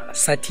da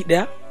sati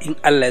ɗaya in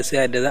Allah ya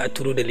so da za a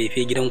turo da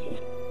lefe gidanku.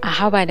 A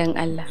haba dan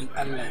Allah. In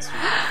Allah ya so.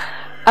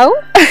 Au?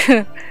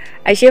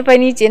 Ashe fa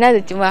ni ce na da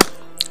tuma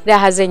da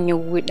hazan ya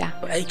guda.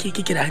 Aiki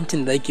kike da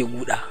hancin da ake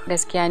guda.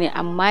 Gaskiya ne,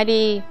 amma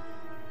dai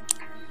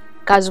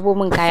ka zubo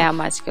min kaya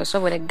masu kyau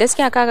saboda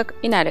gaskiya kaga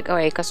ina da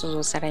kawai ka su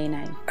zo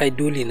saraina ne. Ai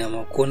dole na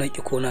ma ko na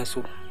ki ko na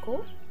so.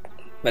 Ko?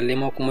 Balle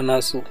ma kuma na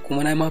so,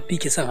 kuma na ma fi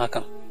ki son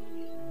hakan.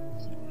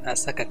 Na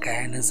saka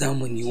kaya na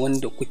zamani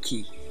wanda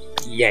kuke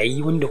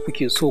yayi, wanda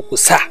kuke so ku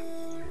sa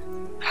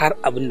har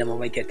abin da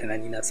mamaki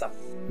tunani na sa.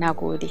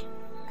 Nagode.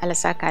 Allah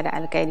saka da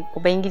alkhairi.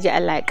 Ubangiji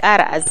Allah ya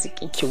ƙara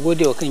arziki. Ki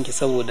gode wa kanki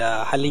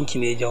saboda halinki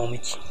ne ya jawo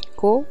miki.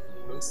 Ko?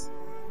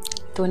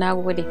 To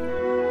nagode.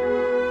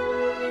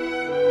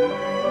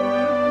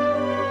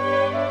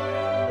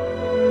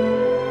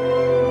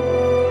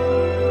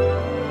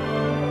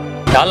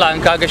 Da Allah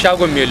in kaga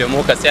shagon mai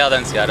lemo ka tsaya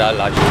zan siya da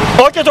Allah.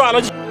 Okay to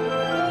Alhaji.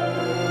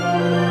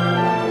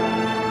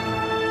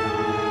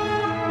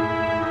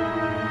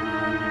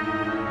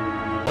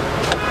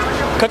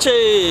 Kace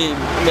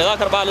me za ka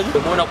karba Alhaji?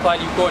 Lemo na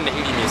kwali ko wanne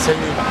iri mai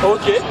sanyi.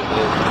 Okay.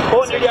 Ko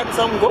wanne iri aka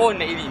samu ko? Ko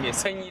wanne iri mai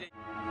sanyi.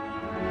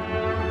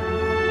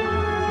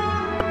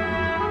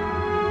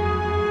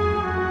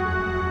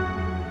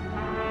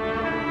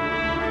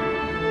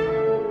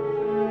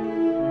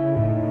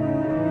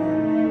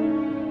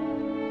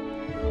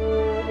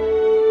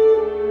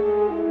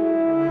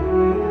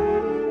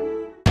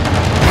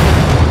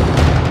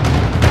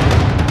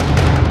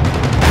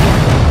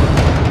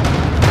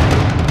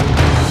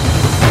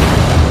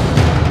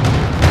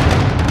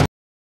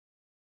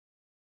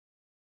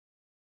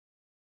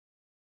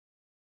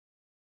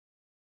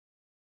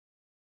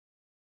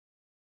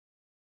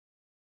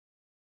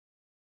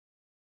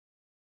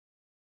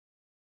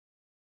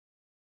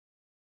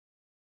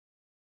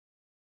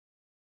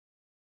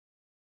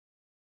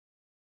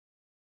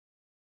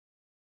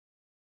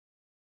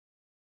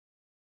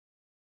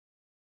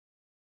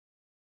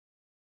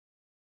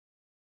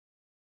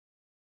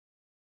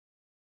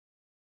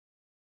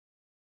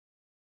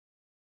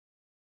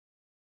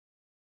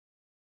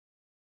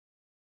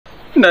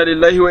 Inna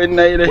lillahi wa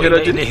inna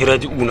ilaihi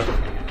raji'un.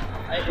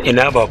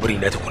 Ina baburi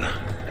na tukuna.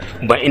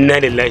 Ba inna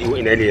lillahi wa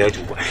inna ilaihi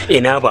raji'un.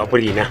 Ina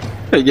baburi na.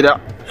 Kai gida.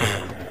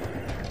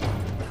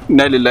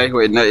 Inna lillahi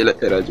wa inna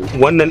ilaihi raji'un.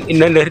 Wannan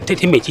inna lillahi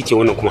ta me kike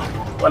wannan kuma?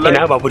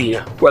 Ina baburi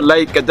na.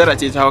 Wallahi kaddara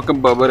ce ta hawa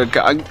kan baburin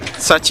ka an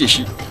sace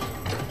shi.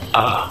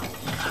 A'a.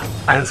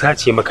 An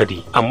sace maka dai,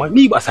 amma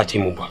ni ba sace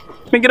mun ba.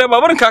 Me gida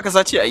baburin ka aka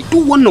sace ai.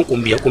 Duk wannan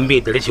kumbiya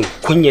da rashin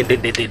kunya da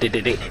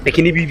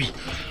kini bibi.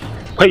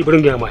 Kai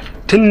burin gama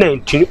tun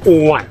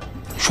 1901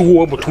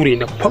 shigowar bature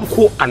na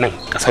farko a nan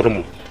kasar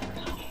mu.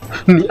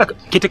 Ni aka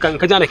kitika in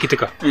ka jana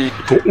kitika.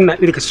 To ina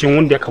ɗirka cikin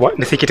wanda ya kaba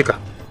da sai kitika.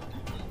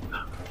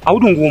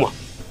 Audun goma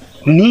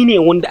ni ne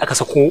wanda aka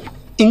sako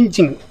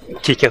injin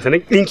keken sa na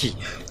ɗinki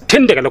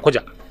tun daga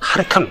Lakwaja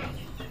har Kano.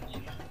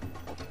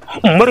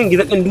 Marin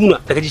gidan ɗan duna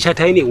daga jisha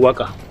ta yi ne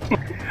waka.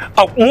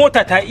 A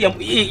mota ta iya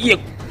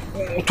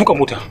tuka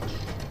mota.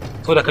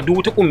 Saboda ka duk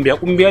wata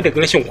kumbiya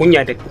daga rashin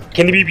kunya da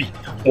bibi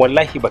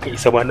wallahi baka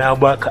isa ba na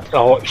baka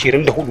awa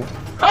 24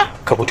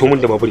 ka fito min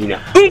da baburi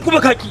na in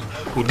kuma kaki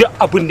to duk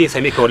abin da ya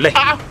same ka wallahi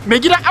a'a mai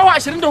gida awa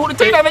 24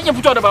 ta ina zan iya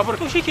fito da babur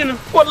to shikenan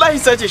wallahi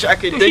sace shi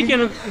akai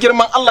dan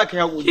girman Allah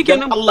ka hakuri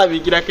dan Allah mai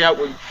gida ka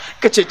hakuri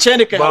ka cece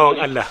ni kai bawon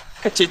Allah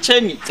ka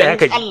cece ni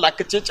dan Allah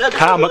ka cece ni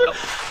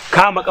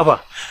ka makafa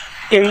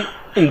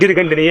in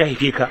dirgan da ne ya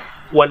haife ka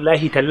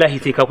wallahi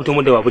tallahi sai ka fito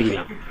min da baburi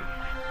na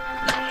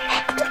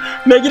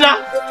mai gida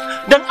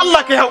dan Allah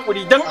kai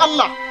hakuri dan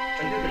Allah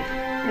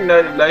inna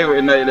lillahi wa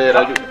inna ilaihi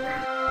raji'un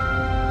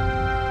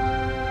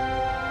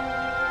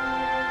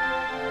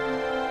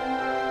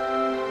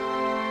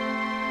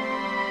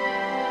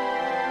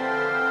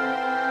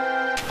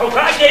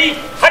hauka ake yi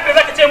har da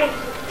zaka ce mun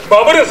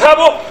baburin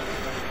sabo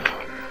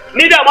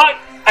ni da ma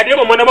a dai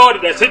mamma na bawa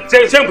da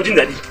sai ku jin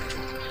dadi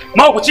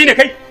ma ku ci ne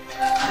kai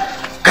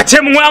ka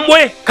ce mun wai an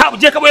boye ka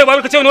je ka boye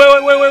babur ka ce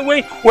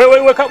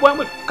wai ka boye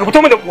mun ka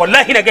fito mun da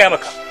wallahi na ga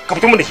maka ka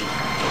fito mun da shi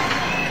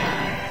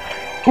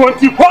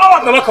 24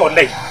 hours ga maka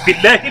wallahi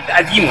billahi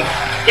azim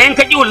in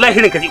ka ki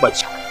wallahi ranka zai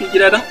baci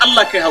gida dan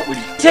Allah kai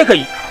hakuri sai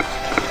kai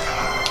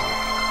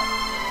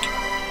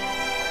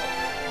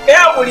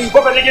hakuri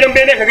ko ka je gidan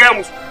bene ka ga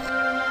musu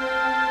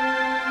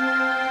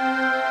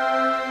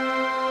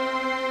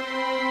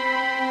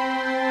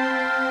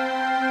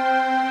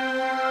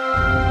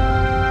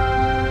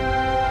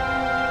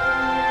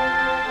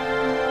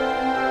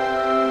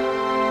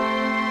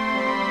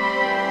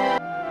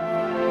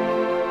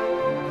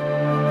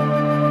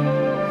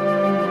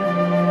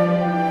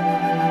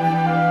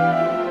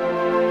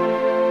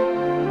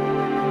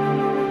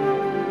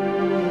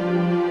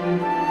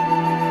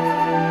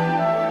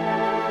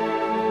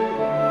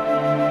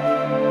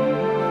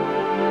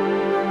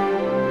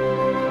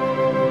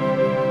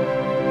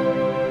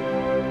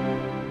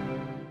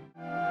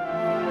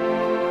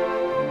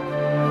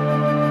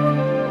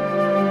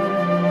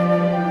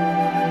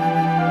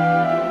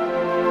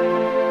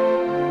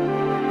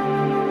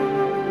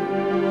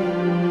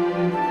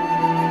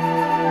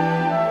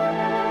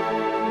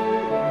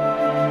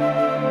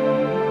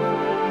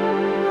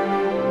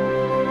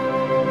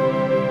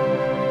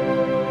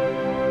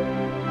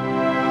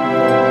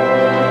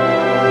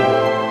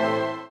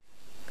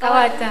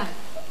Kawata.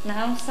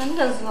 Na'am, san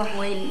da zuwa.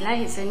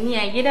 Wallahi sanni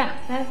a gida.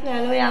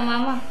 Lafiya lauya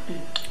mama.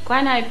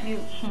 Kwana biyu.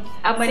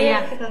 Amarya.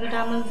 Sai kika ga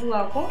daman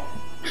zuwa ko?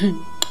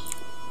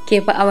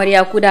 Ke fa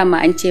amarya ku da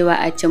ma an cewa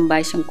a cin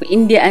bashin ku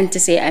in dai an ci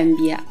sai an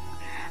biya.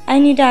 Ai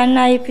ni da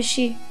na yi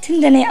fushi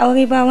tunda nayi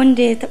aure ba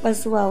wanda ya taba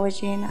zuwa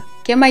wajena.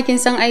 Ke ma kin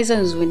san ai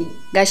zan zo ne.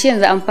 Gashi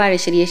yanzu an fara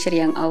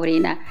shirye-shiryen aure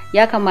na.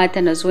 Ya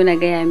kamata na zo na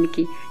gaya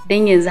miki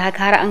dan yanzu haka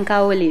har an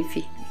kawo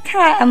lefe.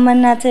 Kai amma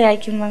na taya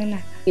ki magana.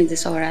 Yanzu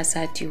saura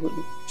sati 4.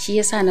 Shi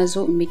yasa na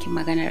zo in miki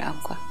maganar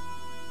ankwa.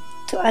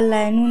 To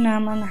Allah ya nuna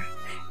mana.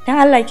 Dan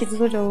Allah ki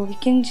zo da wuri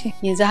kin ji.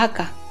 Yanzu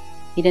haka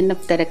idan na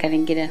fita daga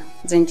nan gidan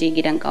zan je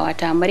gidan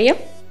kawata Maryam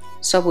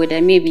saboda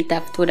maybe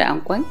ta fito da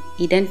ankwan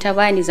idan ta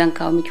bani zan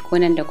kawo miki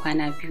konan da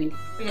kwana 2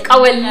 ne.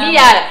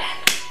 Kawalliya.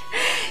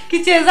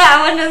 Kice za a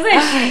wannan zai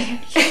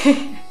shi.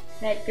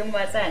 Na kin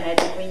ba sa na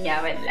da kunya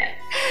wallahi.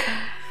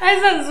 Ai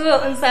zan zo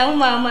in samu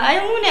mama. Ai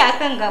mu ne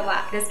akan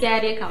gaba. Gaskiya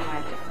dai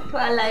kamata. To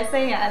Allah ya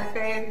sanya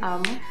alkhairi.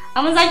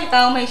 Amma za ki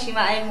kawo mai shi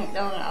ma ai mu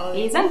daurin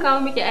aure. Zan kawo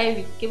miki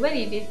aibi. Ki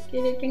bari dai. Ke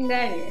dai kin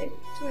gane.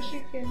 To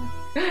shikenan.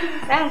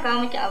 Zan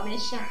kawo miki abin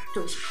sha.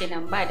 To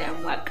shikenan ba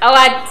damuwa.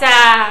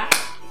 Kawata.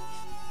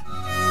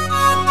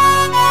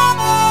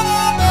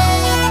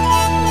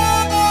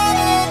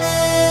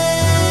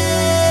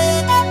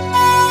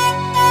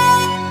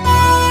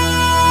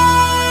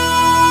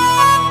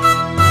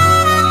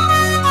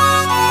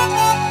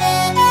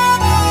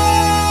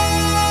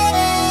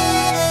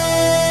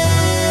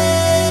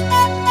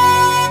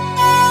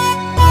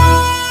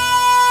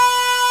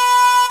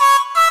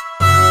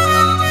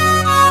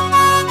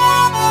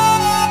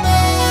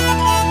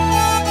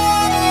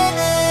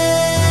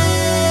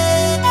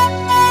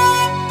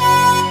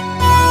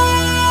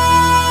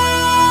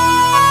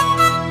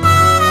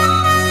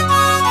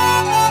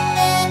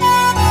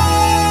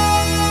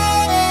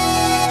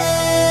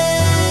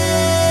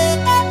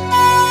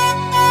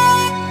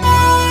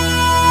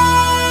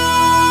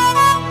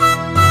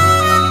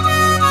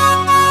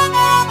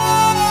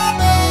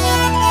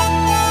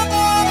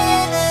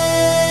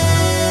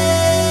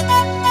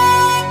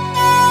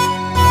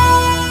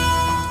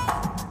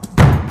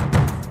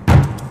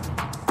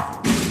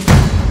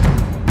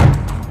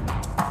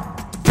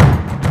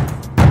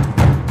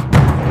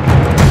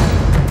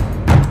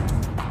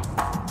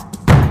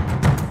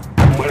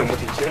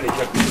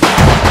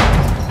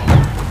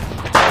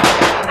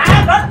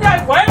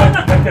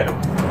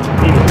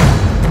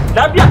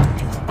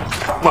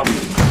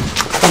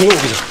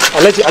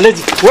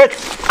 Alhaji, wait!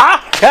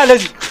 Kai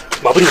Alhaji!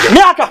 Baburi ne. Me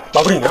haka?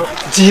 Baburi ne.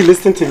 Ji,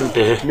 listen to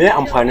me. Me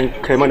amfanin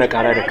kai mana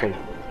kara da kai?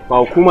 Ba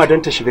hukuma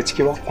don ta shiga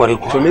ciki ba? Kwarai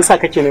kuwa. To me yasa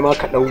kake nema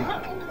ka dau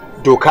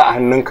doka a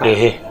hannunka?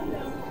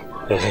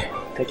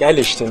 Ka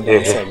kyale shi tun da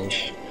ya same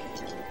shi.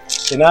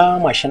 Ina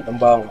mashin din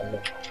bawan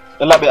Allah.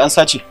 Allah bai an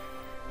sace.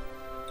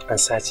 An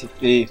sace.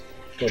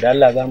 To da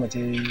Allah za mu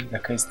je da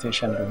kai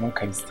station domin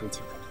kai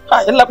station.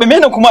 Yalla bai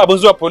mene kuma abin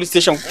zuwa police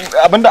station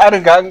abinda an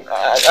riga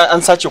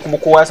an sace kuma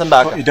kowa ya san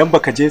da haka. Idan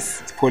baka je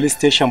police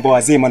station ba wa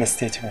zai mana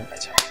statement a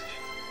can.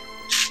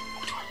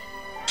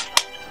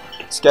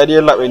 Gaskiya dai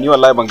yalla bai ni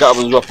wallahi ban ga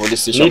abin zuwa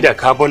police station. Ni da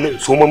ka bani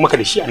so man maka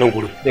da shi a nan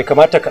gurin. Bai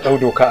kamata ka dau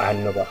doka a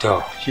hannu ba.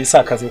 To shi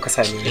yasa ka zo ka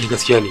same ni.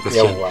 Gaskiya ne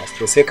gaskiya. Yawwa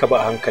to sai ka ba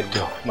a hankali.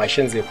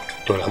 Mashin zai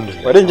fito. To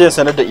alhamdulillah. Bari in je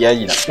sanar da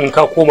iyali na. In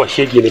ka koma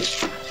shege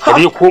nake. Ka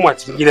dai koma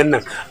cikin gidan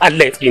nan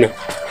Allah ya tsina.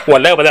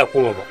 Wallahi ba za ka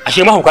koma ba.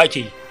 Ashe ma hauka ake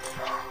yi.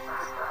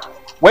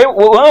 Wai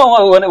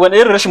wani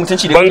irin rashin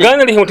mutunci da ban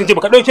gane rashin mutunci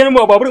ba ka dauke ni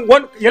ba baburin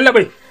yalla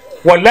bai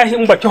wallahi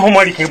in ba ki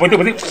homari kai ba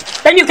zai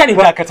dan iska ne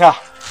ba dakata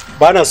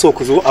ba na so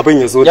ku zo abin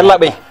ya zo yalla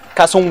bai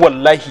ka san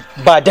wallahi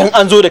ba dan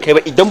an zo da kai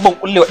ba idan ban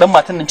kulle wa dan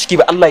matan nan ciki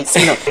ba Allah ya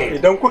tsina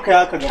idan kuka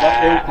yaka gaba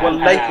ɗayan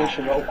wallahi kun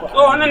shiga uku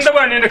wannan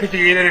daba ne da kake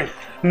yi ne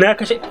na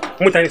kashe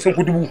mutane sun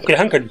fi 1000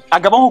 kai hankali a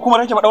gaban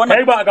hukumar kake faɗa wannan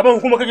kai ba a gaban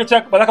hukumar kake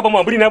cewa ba za ka ba mu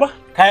aburi na ba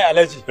kai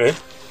Alhaji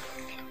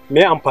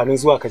me amfanin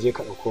zuwa ka je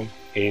ka dauko mu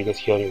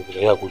gaskiya ne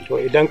ya guri to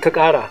idan ka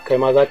kara kai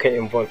ma za ka yi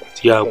involve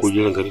ya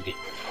guri ran gari dai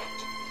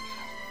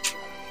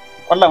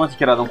wallahi mata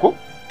kira zan ko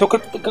to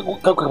ka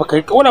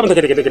wala mata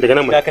daga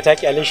nan da ka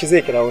taki alin shi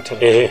zai kira wutar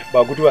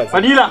ba guduwa zai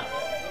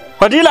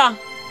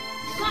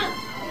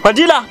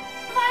Fadila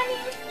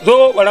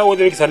zo barawo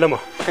zai miki sallama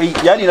kai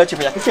yani na ce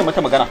fa ya kake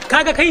mata magana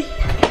kaga kai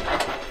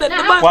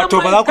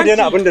wato ba za ku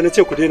daina abin da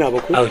nace ku daina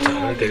ba ku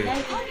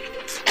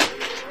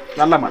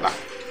Allah mada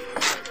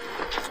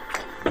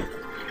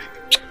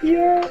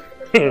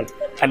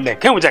Allah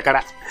kai mu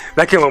jakara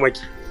za ka yi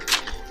mamaki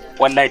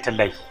wallahi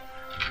tallahi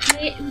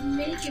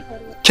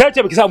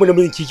Kece baki sa abin da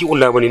mijinki ki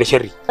kulla bane na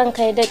sharri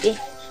ranka ya dade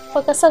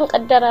baka san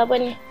kaddara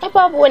bane ai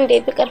babu wanda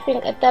yafi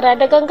karfin kaddara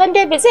da gangan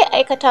dai bai zai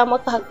aikata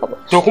maka haka ba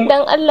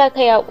dan Allah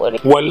ka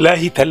yaƙuri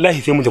wallahi tallahi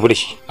sai mun tafi da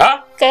shi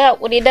ha ka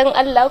yaƙuri dan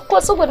Allah ko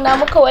tsugunna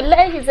maka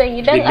wallahi zan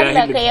yi dan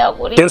Allah ka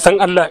yaƙuri kin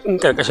san Allah in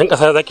karkashin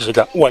kasa zaki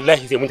shiga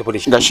wallahi sai mun tafi da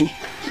shi gashi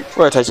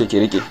waya ta ce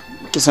ki rike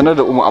ki sanar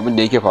da umu abin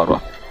da yake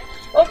faruwa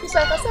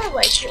ofisa ka sa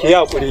baki ki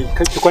hakuri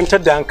ki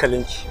kwantar da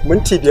hankalinki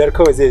minti 5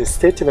 kawai zai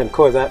statement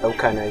kawai za a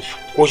dauka na shi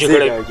ko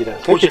shekara gida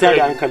ko ki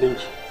tada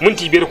hankalinki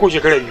minti 5 ko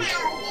shekara 2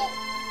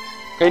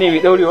 kai ne mai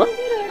daurewa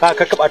ka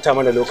bata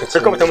mana lokaci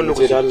ka bata mana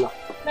lokaci da Allah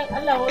dan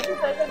Allah wato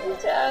ka ji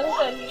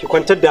hankali ki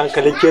kwantar da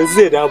hankalinki yanzu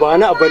zai da ba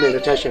wani abu ne na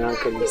tashin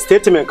hankali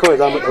statement kawai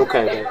za mu dauka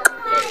ya dawo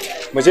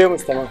mu je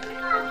Mustafa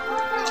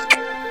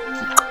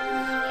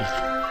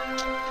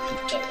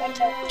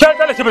ya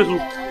kala ki bisu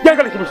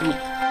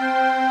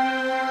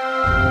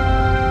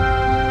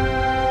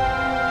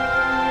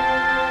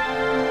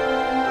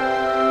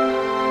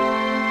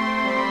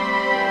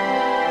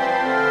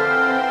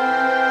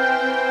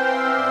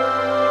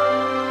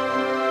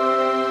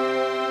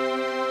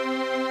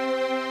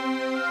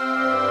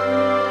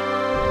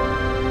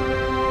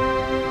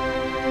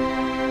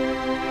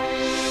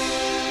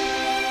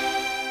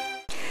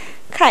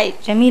Kai,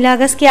 Jamila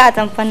gaskiya a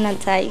tamfan nan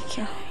ta yi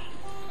kyau.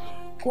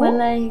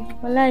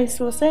 Wallahi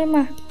sosai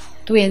ma.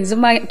 To yanzu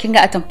ma kin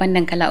ga a tamfan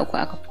nan kala 3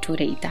 aka fito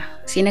da ita.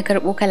 Sai na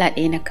karbo kala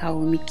 1 na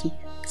kawo miki.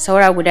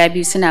 Saura guda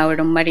 2 suna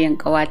wurin Maryam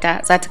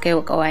kawata za ta kai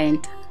wa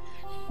kawayenta.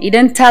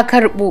 Idan ta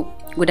karbo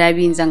guda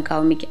 2 zan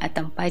kawo miki a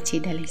tamfa ce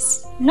da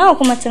lace. Nawa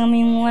kuma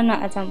turmin wannan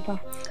a tamfa?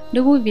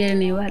 5,000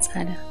 ne ba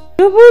tsada.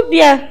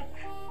 5,000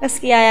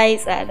 gaskiya yayi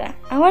tsada.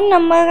 A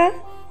wannan mara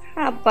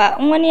haba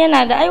in wani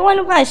yana da ai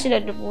wani ba shi da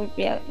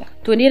 5,000.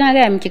 To dai na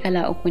gaya miki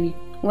kala 3 ne.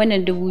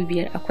 Wannan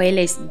 5,000 akwai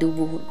lace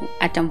 4,000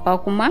 a tamfa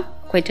kuma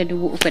akwai ta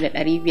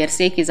 3,500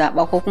 sai ki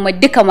zaba ko kuma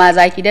duka ma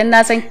zaki dan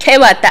na san kai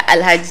ba ta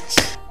alhaji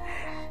ce.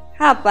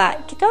 Haba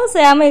ki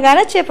tausaya mai ga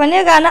na cefa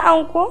ne ga na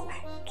anko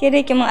ke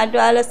dai ki min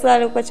addu'a Allah sa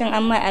lokacin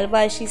amma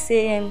albashi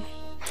sai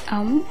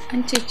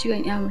an ce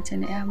ciwon ya mace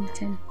na ya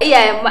mace ne.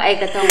 Iyayen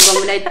ma'aikatan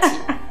gwamnati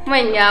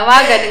manya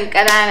maganin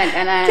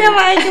ƙanana. Ke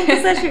ma aikin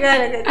kusa shiga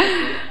daga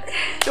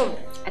to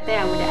a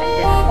taya mu da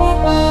addu'a.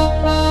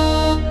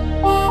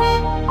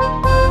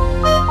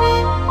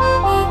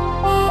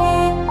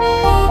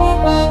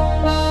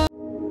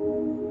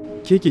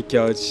 Ke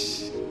kyakkyawa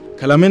ce.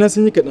 Kalamai na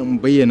sun yi kaɗan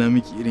bayyana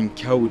miki irin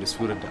kyawu da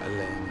surar da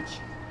Allah ya miki.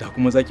 Da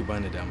kuma zaki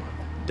bani dama.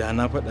 Da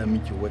na faɗa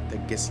miki wata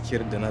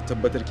gaskiyar da na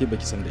tabbatar ke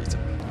baki san da ita.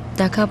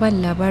 Da ka bani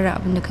labarin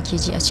abin da kake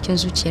ji a cikin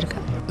zuciyarka.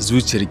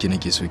 Zuciyarki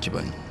nake so ki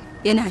bani.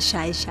 Yana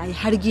shaye-shaye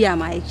har giya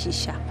ma yake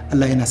sha.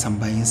 Allah yana son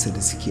bayinsa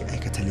da suke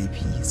aikata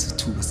laifi su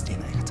tuba su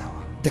daina aikatawa.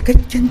 Da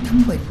kakken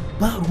tambari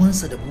ba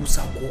ruwansa da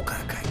busa ko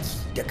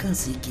kakaki da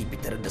kansa yake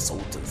fitar da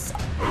sautinsa.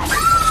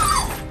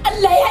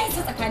 Allah ya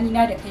isa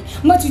tsakanina da kai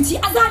matuci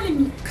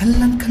azalimi.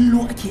 Kallon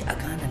kallo ake a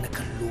gane na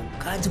kallo,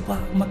 kaji fa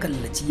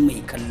makallaci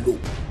mai kallo.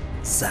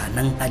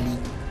 Zanen hali.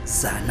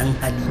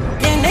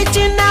 Da na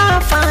ji na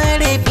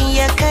fara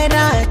biya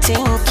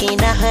karatun ki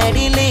na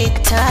hari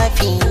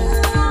littafi.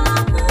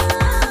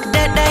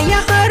 Da ɗaya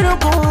har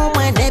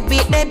 10 na bi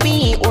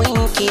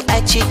ɗabi'unki a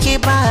ciki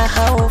ba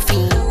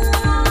haufi.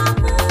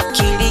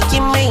 Kiriki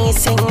mai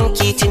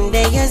sanki tun da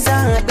ya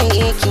zaɓe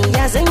ki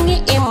ya zanyi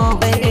in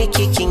bar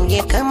kin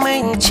yi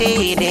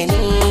kamance da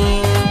ni.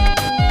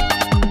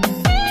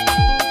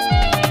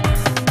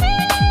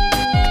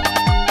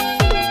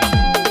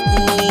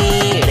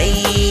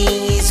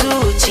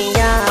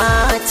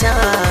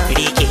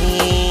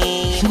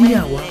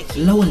 Shiryawa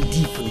Lawal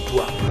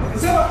Difuntuwa.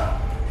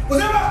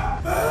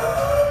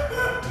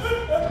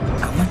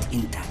 Amat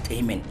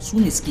Entertainment su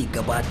ne suke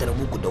gabatar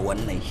muku da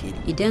wannan shiri.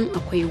 Idan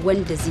akwai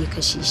wanda zai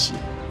kashe shi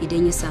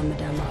idan ya samu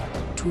dama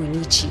to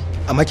ni ce.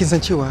 Amma kin san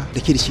cewa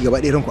da ke da shi gaba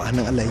ɗaya ranku a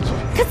hannun Allah yake.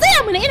 Ka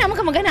tsaya mana ina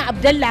maka magana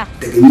Abdallah.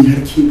 Daga ni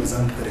har ke ba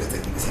zan fara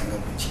zargi ba sai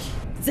an ciki.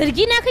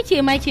 Zargi na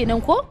kake ma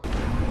kenan ko?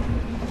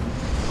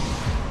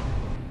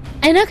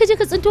 Ai na ka je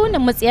ka tsinto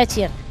wannan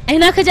matsiyaciyar. Ai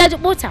na ka jaji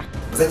bota.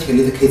 Ba za ki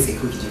kalle da kai tsaye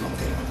ko ki je ba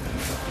mutane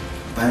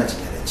ba na jin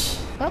daɗi.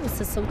 Babu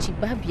sassauci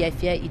babu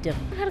yafiya idan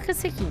har ka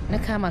saki na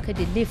kama ka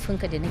da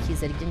laifinka da nake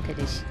zargin ka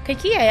da shi. Ka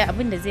kiyaye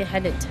abin da zai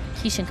halatta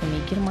kishinka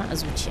mai girma a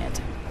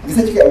zuciyata. Me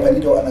yasa kika amfani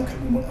da wannan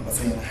kalmomin a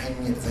matsayin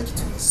hanyar da zaki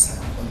tura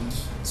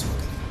sakonki zuwa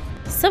gare?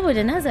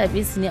 Saboda na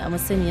zabe su ne a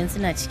masaniyan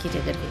suna cike da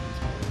gargaɗi.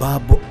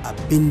 Babu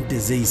abin da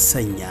zai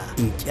sanya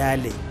in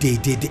kyale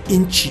daidai da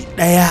inci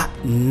 1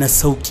 na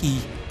sauki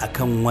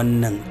akan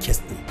wannan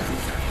kes din.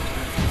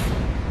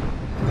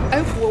 Ai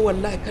kuwa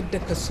wallahi kadda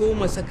ka so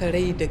saka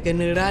rai da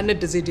ganin ranar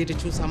da zai daidai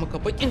cusa maka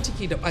bakin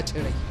ciki da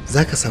bacin rai.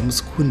 Zaka samu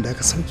sukun da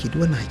aka sauke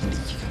duk wannan haƙin da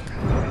yake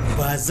kanka.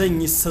 Ba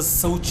zan yi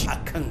sassauci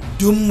akan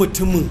duk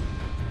mutumin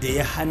da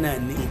ya hana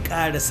ni in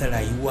ƙarasa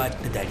rayuwa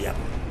da dariya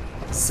ba.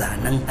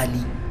 Zanen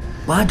hali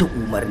ba da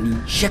umarni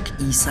Shek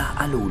Isa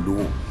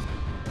Alolo.